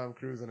like Tom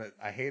Cruise, and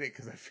I hate it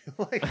because I feel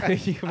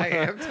like You I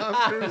am are. Tom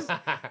Cruise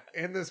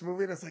in this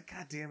movie, and it's like,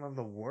 God damn, I'm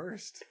the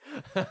worst.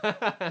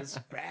 It's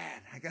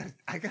bad.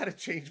 I gotta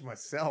change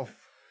myself.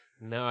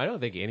 No, I don't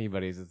think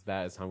anybody's as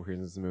bad as Tom Cruise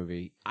in this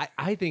movie.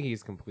 I think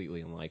he's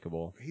completely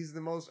unlikable. He's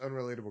the most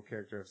unrelatable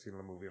character I've seen in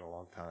a movie in a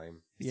long time.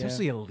 Yeah.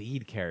 Especially a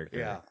lead character.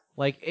 Yeah.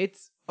 Like,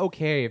 it's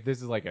okay if this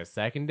is like a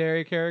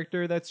secondary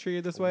character that's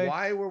treated this way.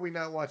 Why were we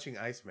not watching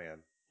Iceman?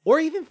 Or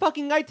even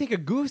fucking I'd take a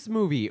Goose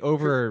movie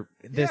over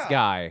this Yeah,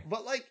 guy.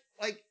 But like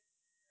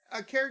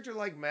a character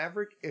like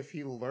Maverick, if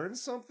he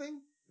learns something,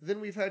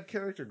 then we've had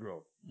character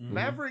growth. Mhm.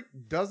 Maverick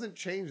doesn't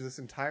change this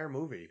entire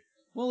movie.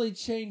 Well, he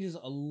changes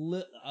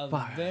a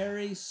Fuck.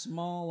 very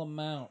small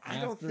amount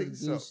I don't after think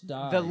so. Goose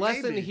dies. The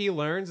lesson maybe. he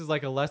learns is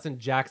like a lesson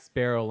Jack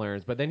Sparrow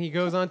learns, but then he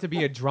goes on to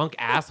be a drunk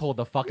asshole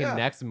the fucking Yeah.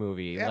 next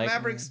movie. Yeah, like,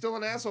 Maverick's still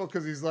an asshole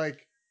because he's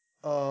like,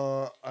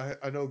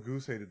 I know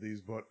Goose hated these,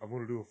 but I'm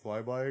gonna do a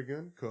flyby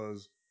again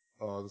because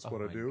that's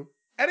what Oh I my- do.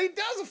 And he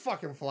does a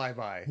fucking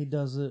flyby. He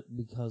does it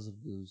because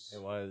of Goose.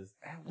 it was.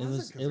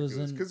 It was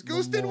in because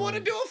Goose didn't want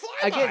to do Memorial.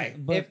 a flyby.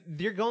 Again, But- if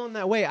you're going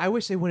that way, I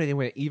wish they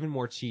went even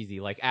more cheesy.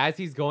 Like, as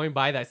he's going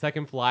by that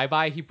second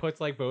flyby, he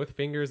puts like both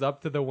fingers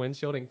up to the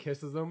windshield and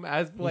kisses him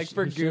as like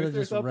for He should've Goose or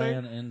just something.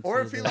 ran into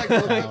Or if he the like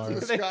looked up tower. to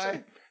the They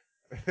sky,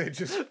 they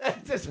just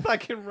just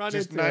fucking run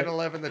just into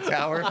 9/11 the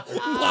tower.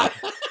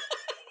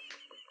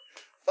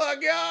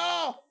 Fuck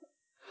y'all!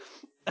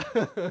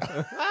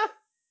 it.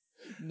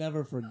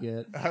 Never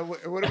forget.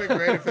 It would have been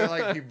great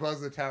if he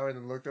buzzed the tower and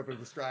then looked up at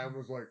the sky and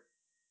was like,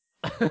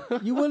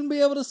 You wouldn't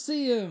be able to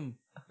see him.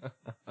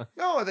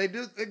 no, they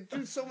do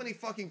so many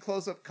fucking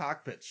close up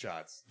cockpit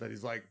shots that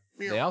he's like,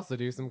 They also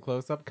do some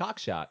close-up cock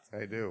shots.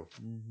 they do.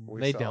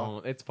 We They saw.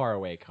 don't. It's far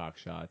away cock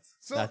shots.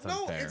 So That's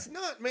no, unfair. it's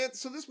not, man.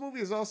 So this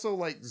movie is also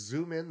like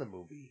zoom in the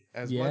movie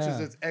as much as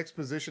Yeah. it's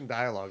exposition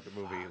dialogue. The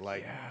movie,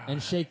 like,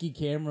 And shaky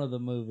camera, the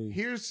movie.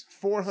 here's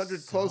 400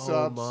 So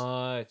close-ups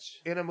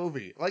much. in a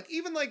movie. Like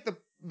even like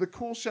the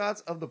cool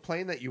shots of the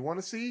plane that you want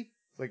to see.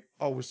 It's like,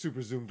 oh, we're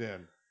super zoomed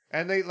in,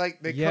 and they come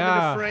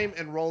Yeah. into frame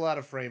and roll out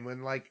of frame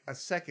in like a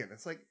second.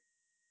 It's like,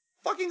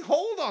 fucking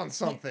hold on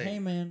something. Hey,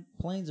 man,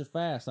 planes are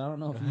fast. I don't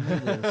know if you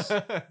knew this.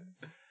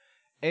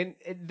 And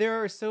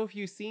there are so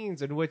few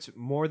scenes in which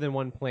more than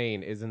one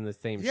plane is in the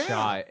same Yeah.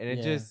 shot, and it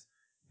Yeah. just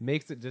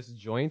makes it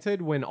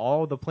disjointed when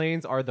all the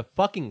planes are the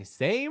fucking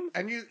same,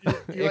 And you like,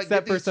 except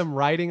get for these- some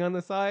writing on the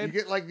You side.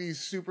 get like these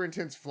super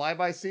intense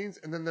flyby scenes,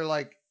 and then they're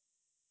like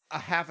a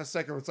half a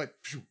second where it's like,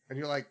 phew, and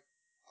you're like,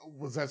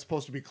 was that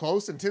supposed to be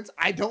close, intense?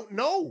 I don't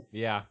know.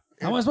 Yeah,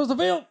 How am I supposed to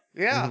feel?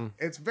 Yeah, Mhm.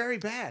 it's very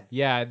bad.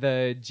 yeah.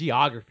 The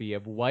geography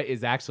of what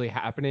is actually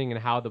happening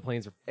and how the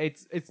planes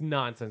are—it's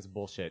nonsense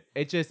bullshit.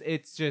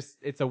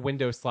 It's a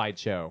window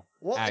slideshow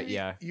Well, at and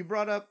ya. you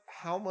brought up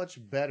how much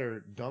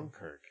better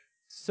Dunkirk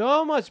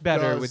So much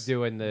better does with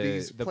doing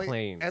these the plane-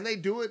 planes and they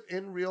do it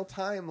in real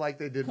time like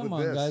they did Come with on,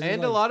 this. guys.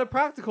 and like a lot of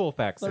practical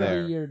effects there.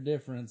 30-year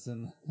difference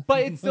in. But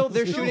it's still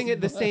they're shooting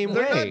it the same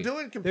They're way. not doing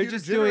They're computer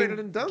just generated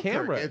doing in Dunkirk.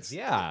 cameras.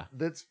 Yeah.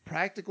 That's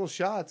practical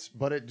shots,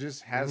 but it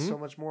just has Mhm. so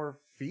much more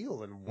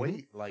feel and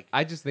weight. Like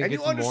I just think And you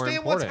it's more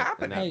understand what's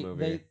important happening. in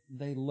that Hey, movie.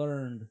 they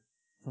learned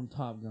from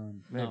Top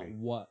Gun, not Maybe.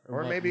 what,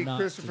 or what maybe not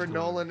to Christopher do.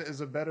 Nolan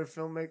is a better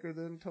filmmaker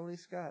than Tony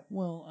Scott.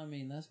 Well, I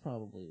mean, that's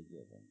probably a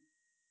given.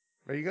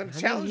 Are you going I to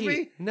mean, challenge he-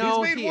 me?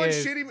 no, he's made he one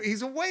is. shitty.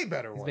 He's a way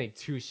better He's one. made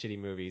 2 shitty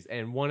movies,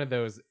 and one of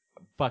those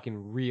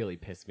fucking really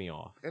pissed me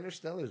off.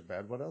 Interstellar's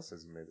bad. What else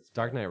has he made? That's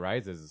Dark bad? Knight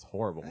Rises is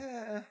horrible.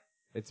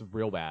 It's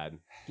real bad.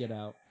 Get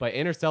out. But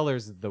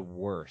Interstellar's the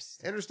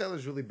worst.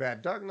 Interstellar's really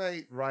bad. Dark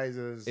Knight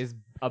Rises Is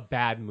a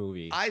bad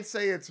movie. I'd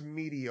say it's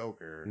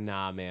mediocre.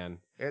 Nah, man.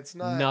 It's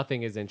not.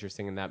 Nothing is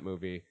interesting in that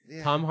movie.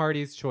 Yeah. Tom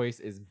Hardy's choice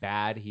is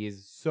bad. He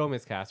is so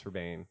miscast for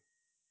Bane.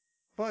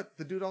 But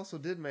the dude also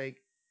did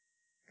make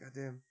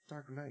goddamn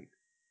Dark Knight,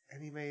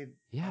 and he made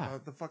Yeah.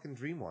 the fucking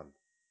Dream one.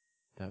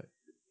 The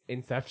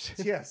Inception.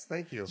 Yes,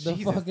 thank you. The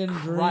Jesus fucking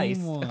Christ.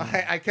 dream one.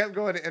 I kept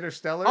going to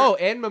Interstellar. Oh,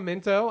 and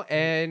Memento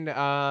and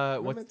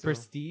what's Memento.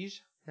 Prestige?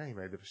 yeah, he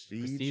made the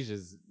Prestige. Prestige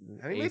is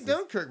And he made aces.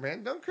 Dunkirk,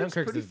 man. Dunkirk's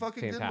Dunkirk's pretty a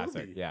fucking fantastic,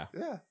 good movie. yeah.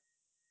 Yeah.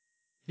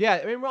 Yeah,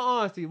 I mean, well,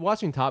 honestly,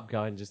 watching Top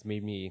Gun just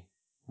made me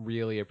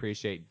really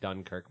appreciate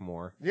Dunkirk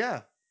more.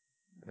 Yeah.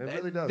 It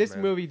really does. This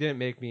man. movie didn't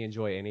make me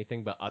enjoy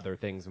anything but other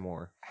things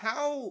more.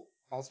 How,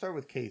 I'll start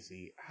with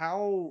Casey.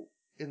 How,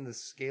 in the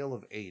scale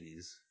of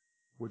 80s,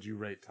 would you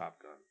rate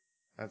Top Gun?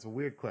 That's a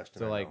weird question.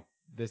 So, I like, know.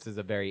 this is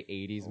a very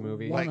 80s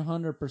movie.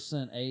 100%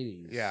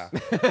 80s. Yeah.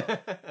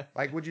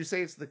 Like, would you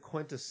say it's the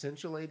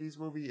quintessential 80s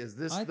movie? Is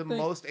this I the think-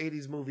 most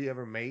 80s movie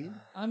ever made?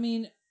 I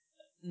mean,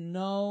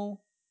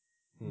 no,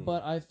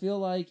 but I feel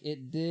like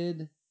it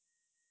did,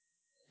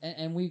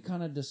 and we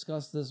kind of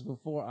discussed this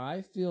before.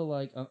 I feel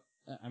like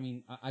I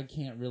mean, I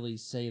can't really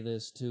say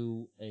this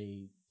to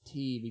a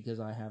T because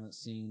I haven't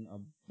seen a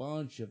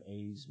bunch of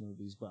 80s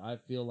movies, but I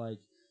feel like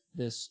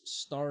this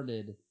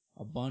started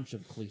a bunch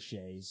of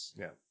cliches.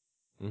 Yeah.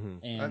 Mm-hmm.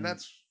 And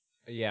that's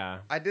Yeah.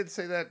 I did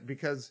say that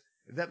because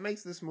that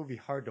makes this movie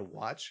hard to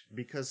watch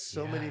because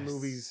so many Yes.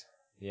 movies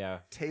Yeah.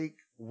 take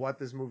what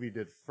this movie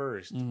did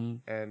 1st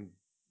Mhm. and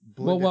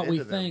well, blend what it we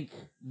into them. think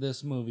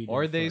this movie did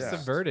Or they first.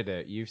 subverted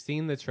it. You've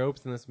seen the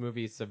tropes in this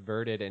movie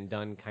subverted and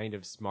done kind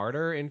of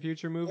smarter in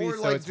future movies, or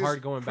so like it's just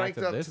hard going back cranked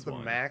to up this to the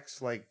one.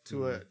 max, like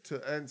to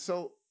and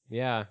so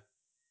Yeah.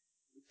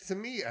 to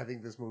me, I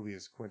think this movie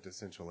is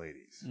quintessential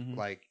 80s. Mhm.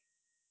 Like,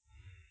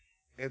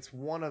 it's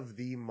one of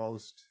the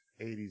most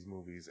 80s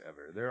movies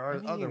ever. There are I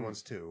other mean-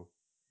 ones too,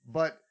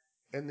 but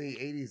in the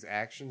 80s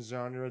action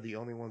genre, the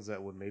only ones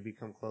that would maybe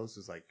come close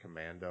is like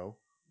Commando.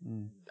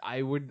 Mm.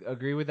 I would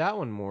agree with that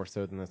one more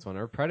so than this one,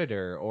 or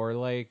Predator, or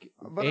like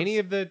But any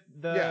it's- of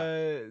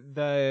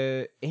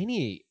the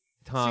any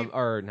Tom See,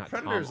 or not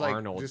Predator's Tom like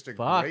Arnold, just a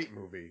fuck great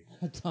movie.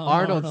 Tom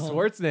Arnold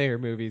Schwarzenegger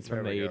movies There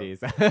from the we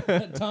go.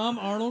 80s. Tom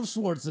Arnold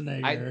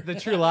Schwarzenegger. The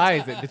True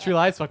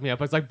Lies fucked me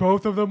up. It's like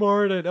both of them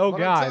are in it. Oh But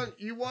I'm god. telling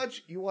you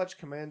watch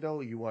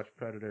Commando, you watch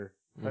Predator.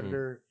 Mm-hmm.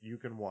 Predator, you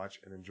can watch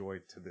and enjoy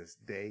to this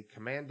day.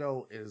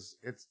 Commando it's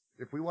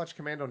if we watch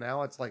Commando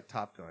now, it's like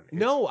Top Gun.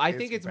 No, I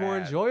think it's more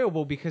bad.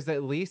 enjoyable because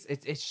at least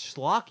it's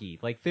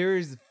schlocky. Like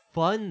there's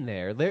fun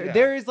there. Yeah.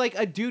 There is like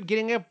a dude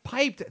getting a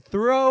pipe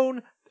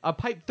thrown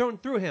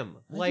through him.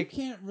 Like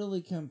you can't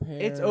really compare.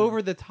 it's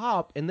over the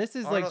top, and this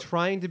is like Arnold-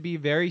 trying to be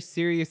very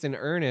serious and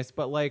earnest,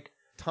 but like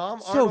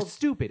Tom so Arnold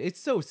stupid. It's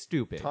so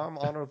stupid. Tom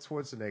Arnold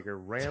Schwarzenegger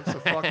ramps a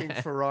fucking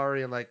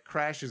Ferrari and like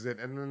crashes it,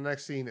 and then the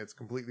next scene it's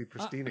completely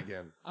pristine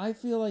again. I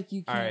feel like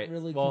you All can't right,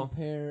 really well-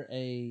 compare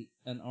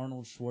an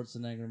Arnold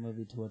Schwarzenegger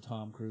movie to a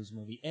Tom Cruise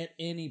movie at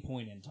any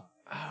point in time.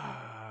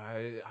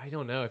 I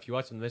don't know. If you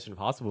watch the Mission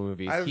Impossible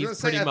movies, I was gonna he's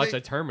say, pretty I much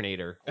think- a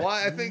Terminator. Well,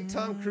 I think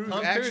Tom Cruise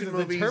Tom Cruise action is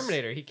movies. a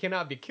Terminator. He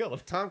cannot be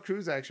killed. Tom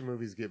Cruise action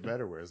movies get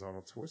better, whereas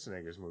Arnold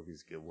Schwarzenegger's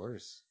movies get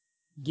worse.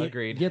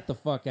 Agreed. Get the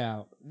fuck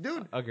out.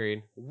 Dude,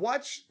 Agreed.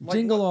 watch like,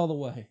 Jingle what- all the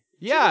way.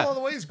 Yeah, All the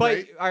Way is but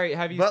great. all right,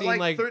 have you but seen like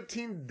like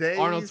 13 Days,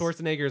 Arnold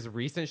Schwarzenegger's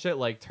recent shit,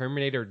 like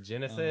Terminator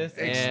Genesis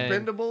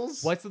and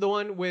Expendables. what's the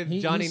one with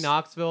Johnny he's-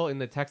 Knoxville in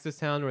the Texas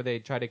town where they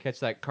try to catch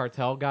that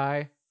cartel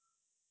guy?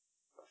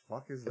 the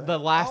fuck is that? The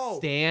Last Oh,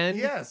 Stand.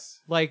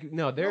 Yes, Like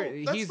no, No,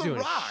 he's that's The doing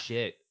Rock.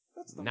 shit.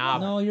 that's the Nah,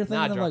 Rock. No, you're not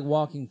thinking of Dra- like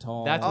Walking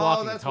Tall. That's Oh,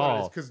 Walking that's Tall.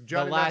 what it is, 'cause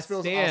Johnny The Last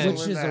Knoxville's Stand, also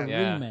which in is a that.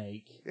 Yeah.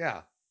 remake.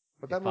 Yeah,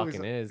 but It that movie's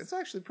fucking is. it's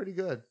actually pretty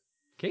good.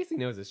 Casey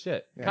knows his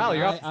shit. Yeah. Kyle,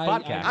 you're I- off this I-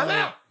 podcast. I'm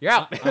out. You're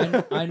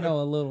out. I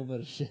know a little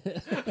bit of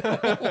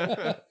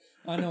shit.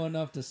 I know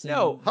enough to sing.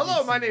 No.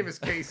 Hello, my decent. name is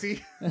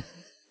Casey, and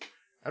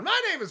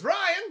my name is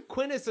Ryan.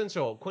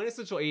 quintessential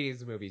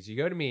 80s movies. You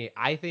go to me,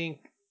 I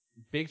think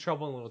Big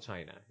Trouble in Little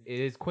China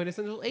is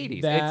quintessential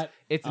 80s. That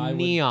it's I would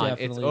neon. It's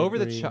definitely over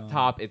the agree on.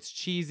 top. It's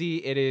cheesy.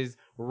 It is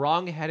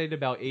wrong-headed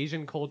about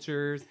Asian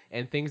cultures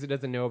and things it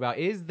doesn't know about.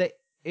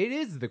 It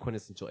is the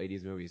quintessential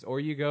 80s movies. Or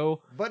you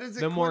go But is it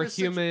the more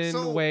quintessential- human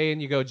so, way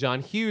and you go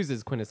John Hughes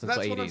is quintessential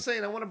That's 80s. what I'm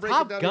saying. I want to break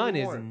Top it down Gun even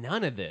is more.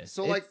 none of this.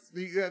 So, It's-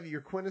 like, you have your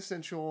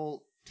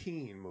quintessential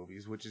teen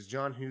movies, which is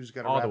John Hughes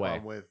got a All the rap way.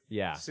 on with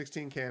yeah,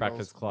 16 Candles,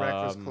 Breakfast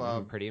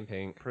Club, Pretty in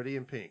Pink. Pretty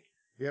in Pink.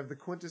 You have the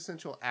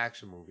quintessential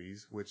action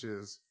movies, which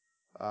is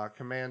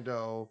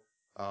Commando,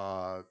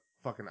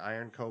 fucking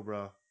Iron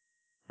Cobra,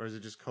 or is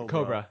it just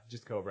Cobra?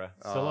 Just Cobra.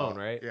 Stallone,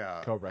 right?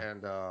 Yeah, Cobra.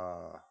 and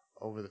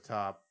Over the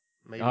Top,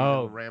 maybe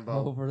Oh. even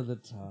Rambo. Over the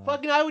top.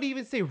 Fucking, I would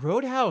even say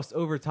Roadhouse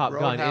over Top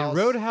Gun, and Roadhouse.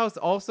 Roadhouse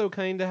also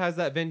kind of has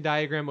that Venn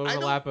diagram don't-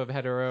 overlap of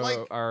hetero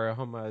like- or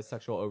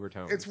homosexual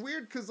overtones. It's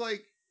weird because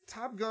like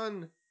Top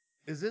Gun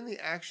is in the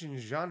action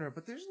genre,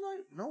 but there's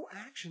no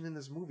action in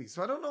this movie,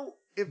 so I don't know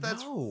if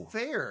that's No.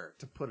 fair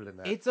to put it in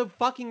that. It's a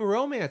fucking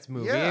romance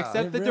movie, Yeah.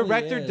 except It the really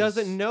director is.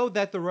 doesn't know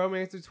that the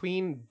romance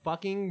between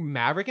fucking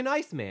Maverick and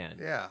Iceman.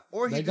 yeah,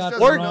 or he They just got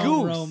doesn't Or the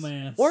know, wrong Goose.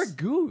 romance. Or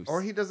Goose.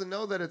 or he doesn't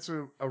know that it's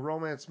a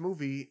romance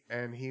movie,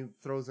 and he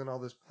throws in all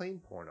this plain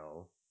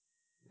porno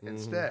Mhm.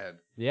 instead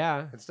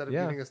Yeah. of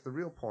yeah. giving us the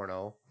real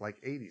porno like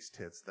 80s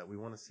tits that we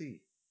want to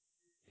see.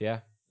 Yeah.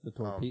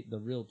 The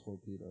real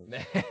torpedoes.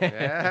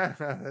 Yeah,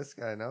 this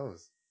guy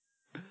knows.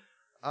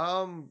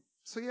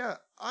 So yeah,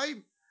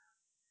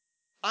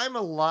 I'm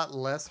a lot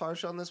less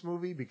harsh on this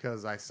movie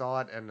because I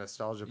saw it and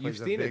nostalgia You've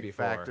plays a seen it big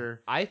before.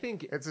 factor. I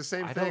think It's the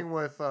same I thing don't-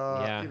 with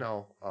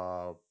Yeah.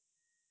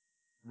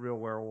 Real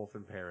Werewolf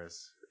in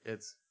Paris.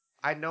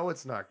 I know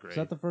it's not great. Is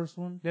that the first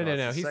one? no.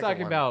 it's the He's second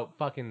talking one. about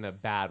fucking the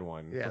bad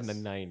one Yes. from the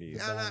 90s.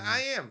 Yeah,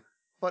 I am.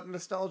 But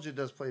nostalgia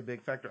does play a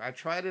big factor. I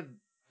try to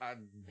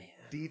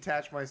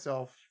detach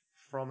myself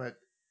from it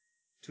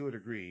to a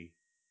degree.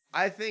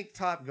 I think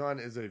Top Gun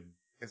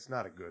it's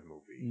not a good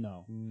movie.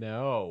 No.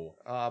 No.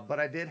 But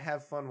I did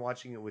have fun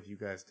watching it with you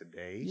guys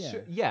today. Yeah.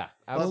 Sure. Yeah.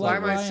 But Absolutely. by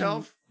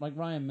myself, like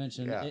Ryan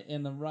mentioned, Yeah.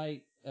 in the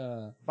right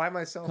By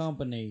myself,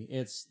 company,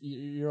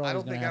 you're I always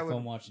don't gonna think I have would-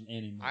 fun watching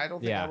any movie. I don't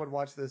think Yeah. I would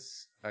watch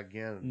this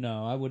again.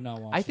 No, I would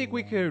not watch. I think it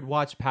we alone. could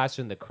watch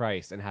Passion of the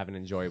Christ and have an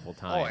enjoyable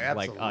time,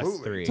 like us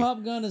absolutely. three.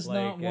 Top Gun is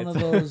Like, not one of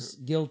it's- those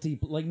guilty.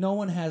 Like no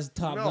one has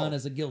Top No. Gun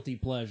as a guilty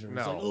pleasure. It's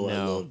No. like, oh, I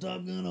No. love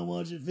Top Gun. I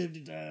watch it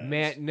 50 times.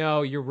 Man,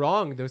 no, you're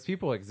wrong. Those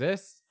people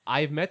exist.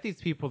 I've met these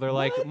people. They're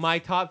What? like my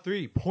top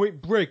 3: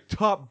 Point Break,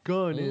 Top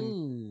Gun, and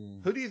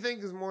Ooh. Who do you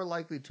think is more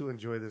likely to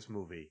enjoy this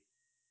movie?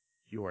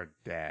 Your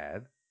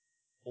dad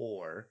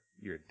or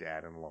your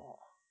dad-in-law?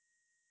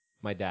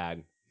 my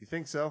dad. You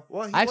think so?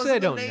 Well, he Actually, was in I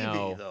don't the Navy,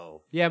 know.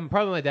 though. Yeah,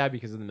 probably my dad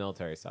because of the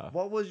military stuff.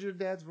 What was your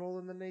dad's role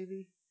in the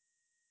Navy?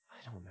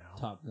 I don't know.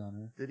 Top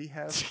Gunner. Did he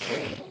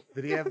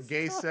have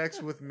gay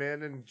sex with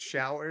men in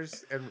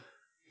showers? And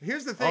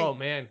here's the thing: Oh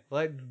man,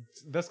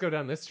 let's go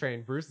down this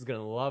train. Bruce is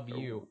gonna love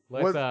you.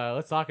 Was-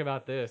 Let's talk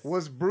about this.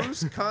 was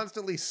Bruce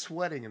constantly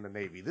sweating in the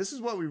Navy? This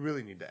is what we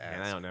really need to Man,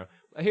 ask. I don't know.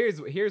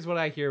 Here's what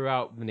I hear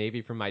about the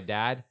Navy from my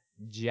dad.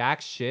 Jack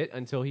shit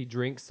until he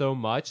drinks so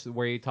much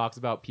where he talks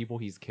about people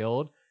he's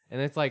killed, and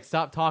it's like,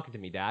 stop talking to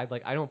me, Dad.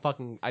 Like I don't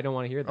want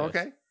to hear this.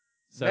 Okay.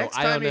 So Next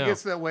I time don't he know.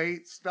 gets that way,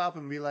 stop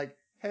and be like,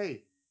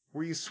 "Hey,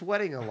 were you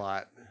sweating a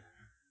lot?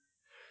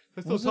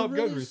 I Was it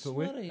really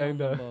sweaty on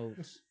the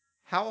boat?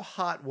 How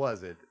hot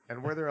was it?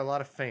 And were there a lot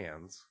of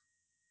fans?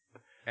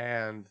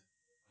 And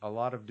a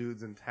lot of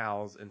dudes in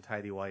towels and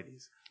tidy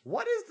whities?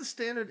 What is the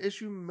standard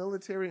issue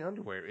military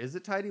underwear? Is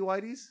it tidy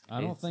whities? I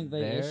don't It's think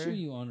they there. issue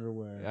you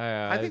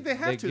underwear. I think they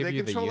have to. give They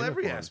you the control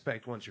every uniform.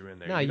 aspect once you're in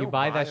there. No, you don't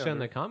buy that shit in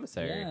under- the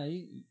commissary.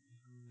 Yeah,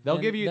 They'll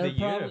and give you the they're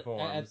probably-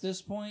 uniforms. At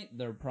this point,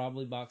 they're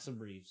probably boxer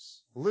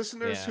briefs.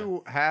 Listeners Yeah.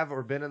 who have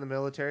or been in the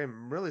military,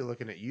 I'm really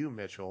looking at you,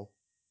 Mitchell.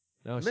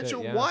 No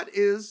Mitchell, shit, yeah. what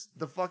is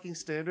the fucking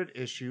standard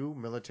issue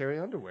military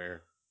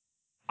underwear?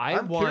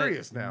 I'm want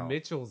curious now.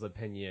 Mitchell's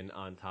opinion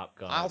on Top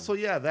Gun. Also,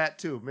 yeah, that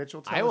too.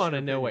 Mitchell, tell I us want to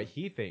your know what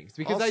opinion. he thinks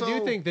because I do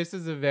Also- think this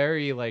is a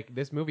very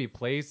this movie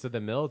plays to the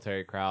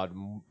military crowd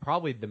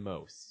probably the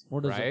most.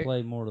 Or does right? it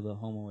play more to the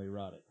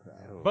homoerotic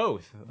crowd?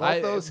 Both?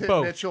 Both those hit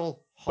both.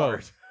 Mitchell hard.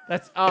 Both.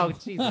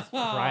 That's Jesus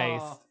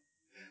Christ.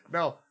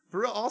 No,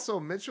 for real. Also,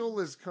 Mitchell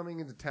is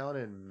coming into town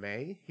in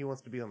May. He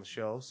wants to be on the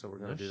show, so we're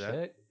gonna No do that.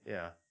 shit.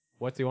 Yeah,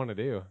 What's he want to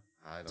do?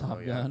 I don't Top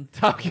know Gun.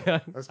 Top Gun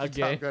yet. Let's do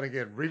again. Top Gun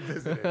again.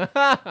 Revisit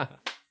it.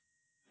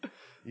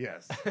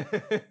 Yes.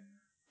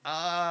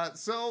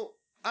 So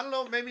I don't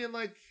know. Maybe in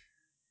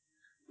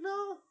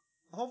no.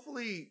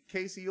 Hopefully,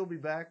 Casey, you'll be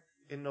back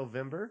in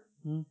November.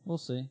 We'll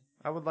see.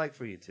 I would like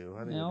for you to.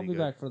 I think Yeah, it'd I'll be good.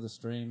 back for the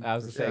stream. I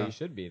was for to say Yeah. you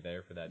should be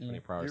there for that Yeah.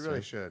 24 hours. You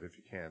really should if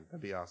you can.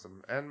 That'd be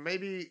awesome. And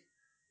maybe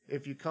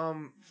if you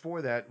come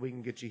for that, we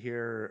can get you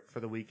here for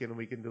the weekend and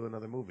we can do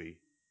another movie.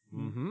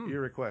 Mm-hmm.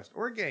 Your request.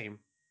 Or a game.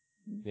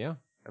 Yeah.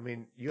 I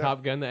mean, you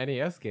Top Gun, the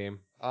NES game.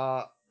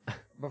 have...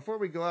 Before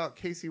we go out,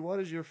 Casey, what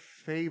is your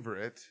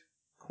favorite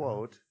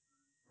quote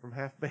from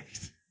Half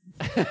Baked?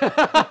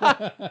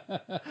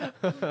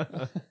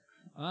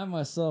 I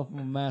myself am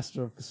a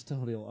master of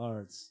custodial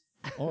arts.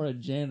 Or a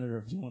janitor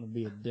if you want to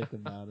be a dick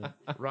about it.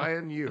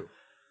 Ryan, you.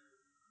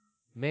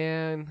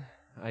 Man,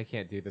 I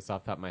can't do this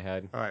off the top of my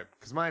head. All right,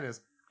 because mine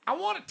is, I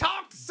want to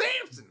talk to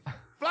Samson.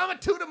 Fly me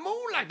to the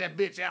moon like that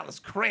bitch Alice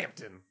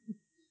Crampton.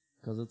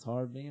 Because it's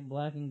hard being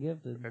black and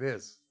gifted. It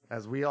is,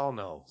 as we all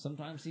know.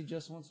 Sometimes he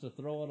just wants to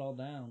throw it all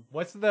down.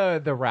 What's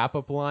the wrap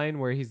up line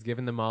where he's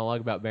giving the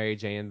monologue about Mary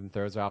Jane and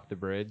throws her off the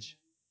bridge?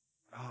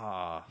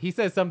 Ah, He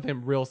says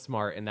something real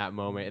smart in that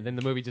moment, and then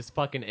the movie just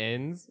fucking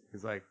ends.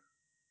 he's like,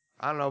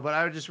 I don't know, but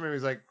I just remember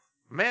he's like,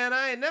 man,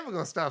 I ain't never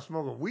gonna stop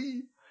smoking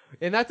weed.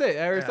 And that's it,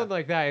 or Yeah. something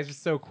like that. It's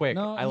just so quick.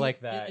 I like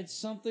that. It's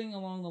something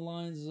along the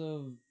lines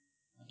of,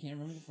 I can't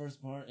remember the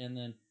first part, and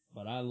then,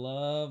 but I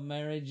love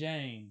Mary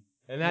Jane.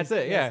 And that's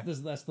it, yeah.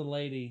 That's the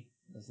lady.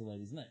 That's the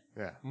lady's name.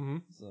 Yeah. Mm-hmm.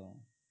 So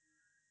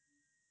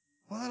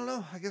Well, I don't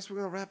know. I guess we're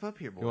gonna wrap up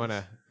here, boys.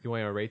 You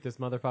wanna rate this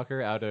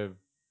motherfucker out of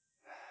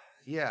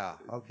Yeah.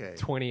 Okay.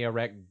 20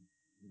 erect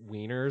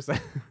wieners?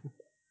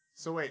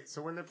 So wait.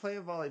 So when they're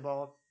playing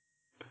volleyball,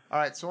 all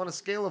right. So on a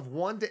scale of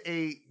 1 to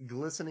 8,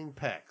 glistening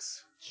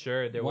pecs.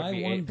 Sure, there why would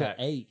be 1 8 to packs.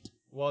 8?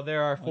 Well,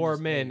 there are Why 4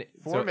 just men.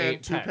 4 so men,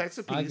 8 2 packs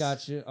apiece. I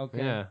got you. Okay.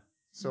 Yeah.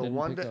 So Didn't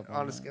one pick to, up on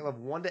on a that. scale of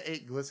 1 to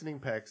 8 glistening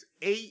pecs,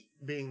 8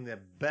 being the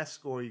best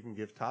score you can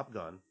give Top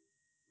Gun.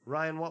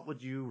 Ryan, what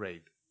would you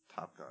rate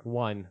Top Gun?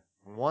 1.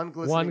 1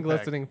 glistening One peck.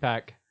 glistening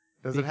pack.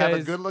 Does it have a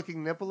because- good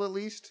looking nipple at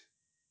least?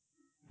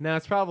 No,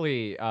 it's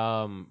probably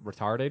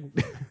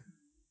retarded.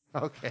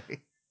 Okay.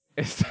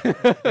 it's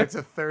It's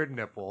a third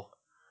nipple.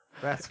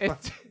 That's what,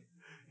 it's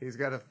he's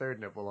got a third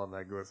nipple on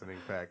that glistening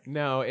peck.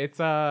 no, it's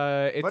But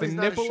a he's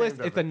not nippleless. ashamed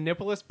of It's a it.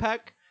 nippleless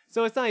peck,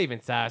 so it's not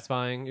even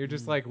satisfying. You're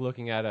just like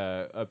looking at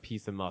a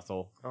piece of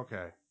muscle,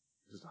 Okay.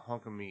 Just a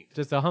hunk of meat.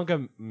 just a hunk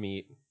of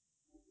meat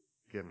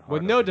Getting hard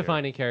with no over here.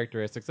 defining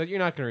characteristics that you're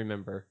not going to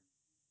remember,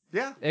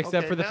 Yeah. except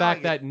okay, for the now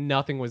fact I that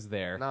nothing was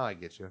there. Now I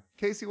get you.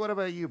 Casey, what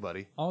about you,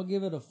 buddy? I'll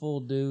give it a full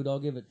dude. I'll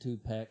give it 2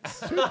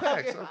 pecs. 2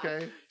 pecks.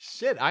 Okay.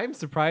 Shit, I'm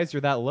surprised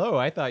you're that low.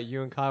 I thought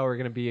you and Kyle were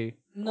going to be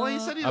No, Well, he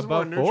said he was more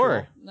Above neutral.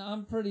 4. no,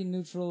 I'm pretty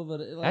neutral, but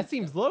That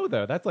seems low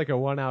though. That's like a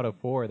 1 out of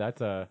 4.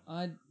 That's a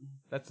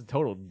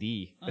total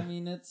D. I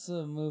mean, it's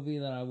a movie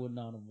that I would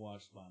not have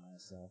watched by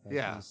myself. As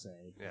Yeah. you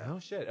say. Yeah. Oh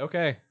shit.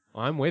 Okay,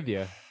 well, I'm with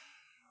you.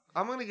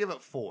 I'm gonna give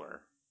it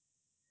 4,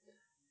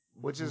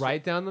 which is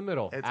Right down the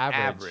middle. It's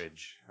average.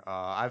 average.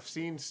 I've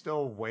seen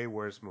still way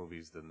worse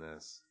movies than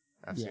this.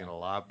 I've Yeah. seen a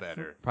lot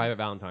better. Private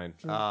Valentine.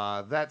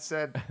 That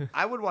said,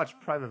 I would watch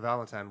Private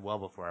Valentine well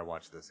before I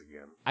watch this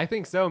again. I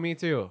think so. Me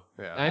too.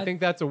 Yeah. And I think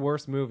that's a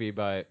worse movie,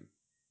 but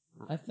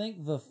I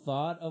think the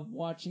thought of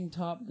watching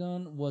Top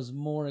Gun was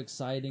more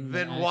exciting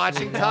Then than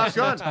watching actually Top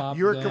watching Gun. Top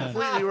You're Gun.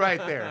 completely right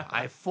there.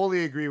 I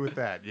fully agree with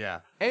that. Yeah.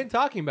 and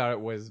talking about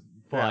it was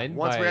fun. Yeah.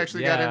 Once we but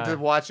actually yeah. got into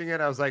watching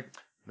it, I was like,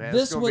 man,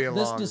 this is gonna be a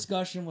This long.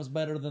 discussion was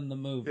better than the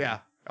movie. Yeah.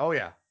 Oh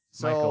yeah.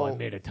 So, Michael, I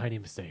made a tiny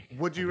mistake.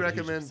 would you I made a huge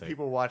recommend mistake.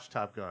 people watch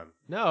Top Gun?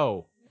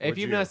 No. If Would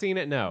you've you? not seen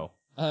it, no.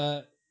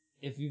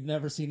 If you've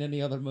never seen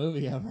any other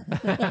movie ever.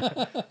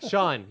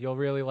 Sean, you'll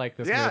really like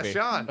this Yeah, movie.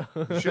 Sean,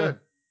 you should.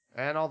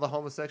 And all the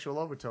homosexual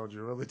overtones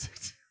you're really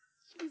Jesus.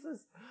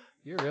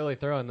 You're really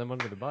throwing them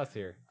under the bus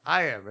here.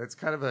 I am. It's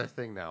kind of a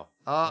thing now.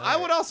 I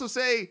would also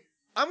say,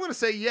 I'm going to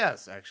say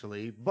yes,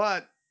 actually,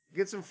 but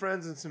get some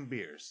friends and some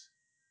beers.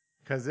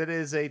 Because it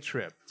is a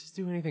trip. Just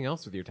do anything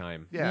else with your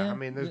time. Yeah, I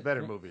mean, there's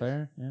better yeah, movies.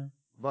 Fair, yeah.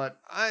 But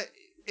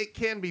it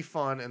can be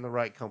fun in the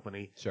right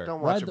company. Sure.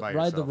 Don't watch Ride it the, by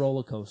ride yourself. the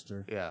roller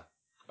coaster. Yeah.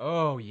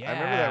 Oh, yeah. I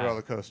remember that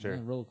roller coaster.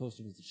 Yeah, roller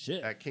coaster was the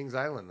shit. At Kings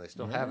Island, they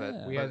still have it.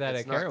 Yeah. We but had that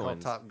it's at not called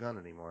Carowinds. Top Gun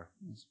anymore.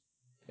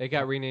 It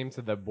got renamed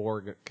to the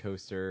Borg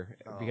coaster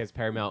Oh. because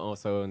Paramount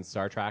also owns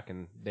Star Trek,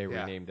 and they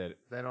Yeah. renamed it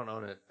They don't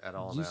own it at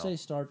all Did you now. say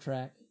Star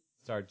Trek?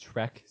 Star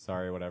Trek.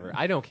 Sorry, whatever.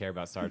 I don't care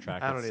about Star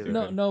Trek. I don't It's either.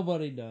 stupid. No,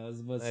 nobody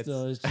does, but It's-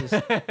 still, it's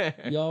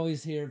just you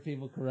always hear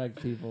people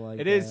correct people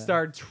like It that. is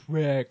Star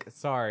Trek.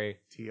 Sorry.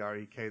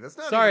 Trek. That's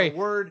not Sorry. even a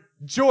word.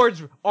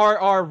 George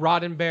R.R.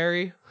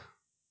 Roddenberry.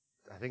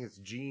 I think it's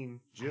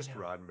Gene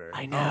Roddenberry.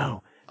 I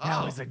know.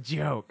 That Oh. was a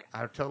joke.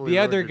 I totally The ruined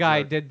other your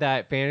guy joke. did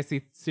that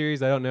fantasy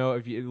series. I don't know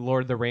if you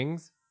Lord of the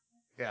Rings.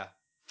 Yeah.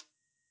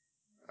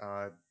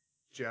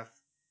 Jeff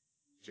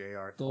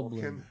J.R.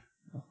 Goldblum.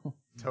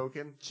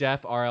 Token.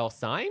 Jeff R.L.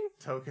 Sign?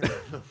 Token.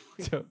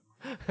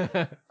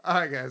 All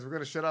right, guys, we're going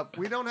to shut up.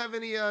 We don't have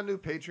any new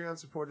Patreon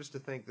supporters to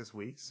thank this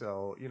week,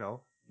 so,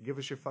 give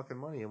us your fucking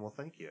money and we'll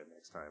thank you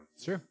next time.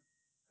 Sure.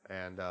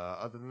 And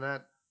other than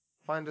that,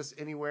 find us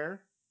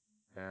anywhere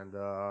and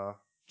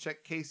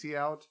check Casey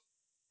out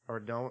or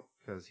don't,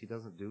 because he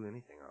doesn't do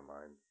anything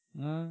online.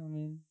 I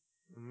mean,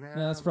 Nah, yeah,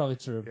 that's probably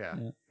true. Yeah,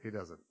 he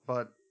doesn't.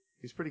 But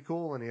he's pretty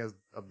cool and he has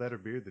a better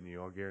beard than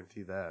you, I'll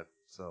guarantee that.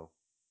 So,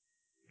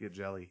 get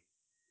jelly.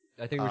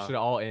 I think we should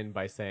all end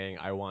by saying,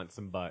 I want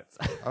some butts.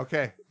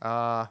 Okay.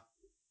 I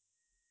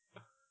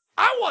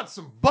want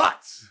some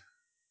butts!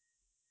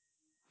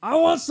 I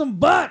want some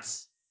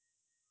butts.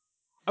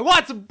 I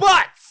want some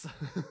butts!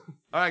 All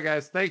right,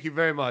 guys. Thank you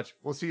very much.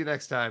 We'll see you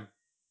next time.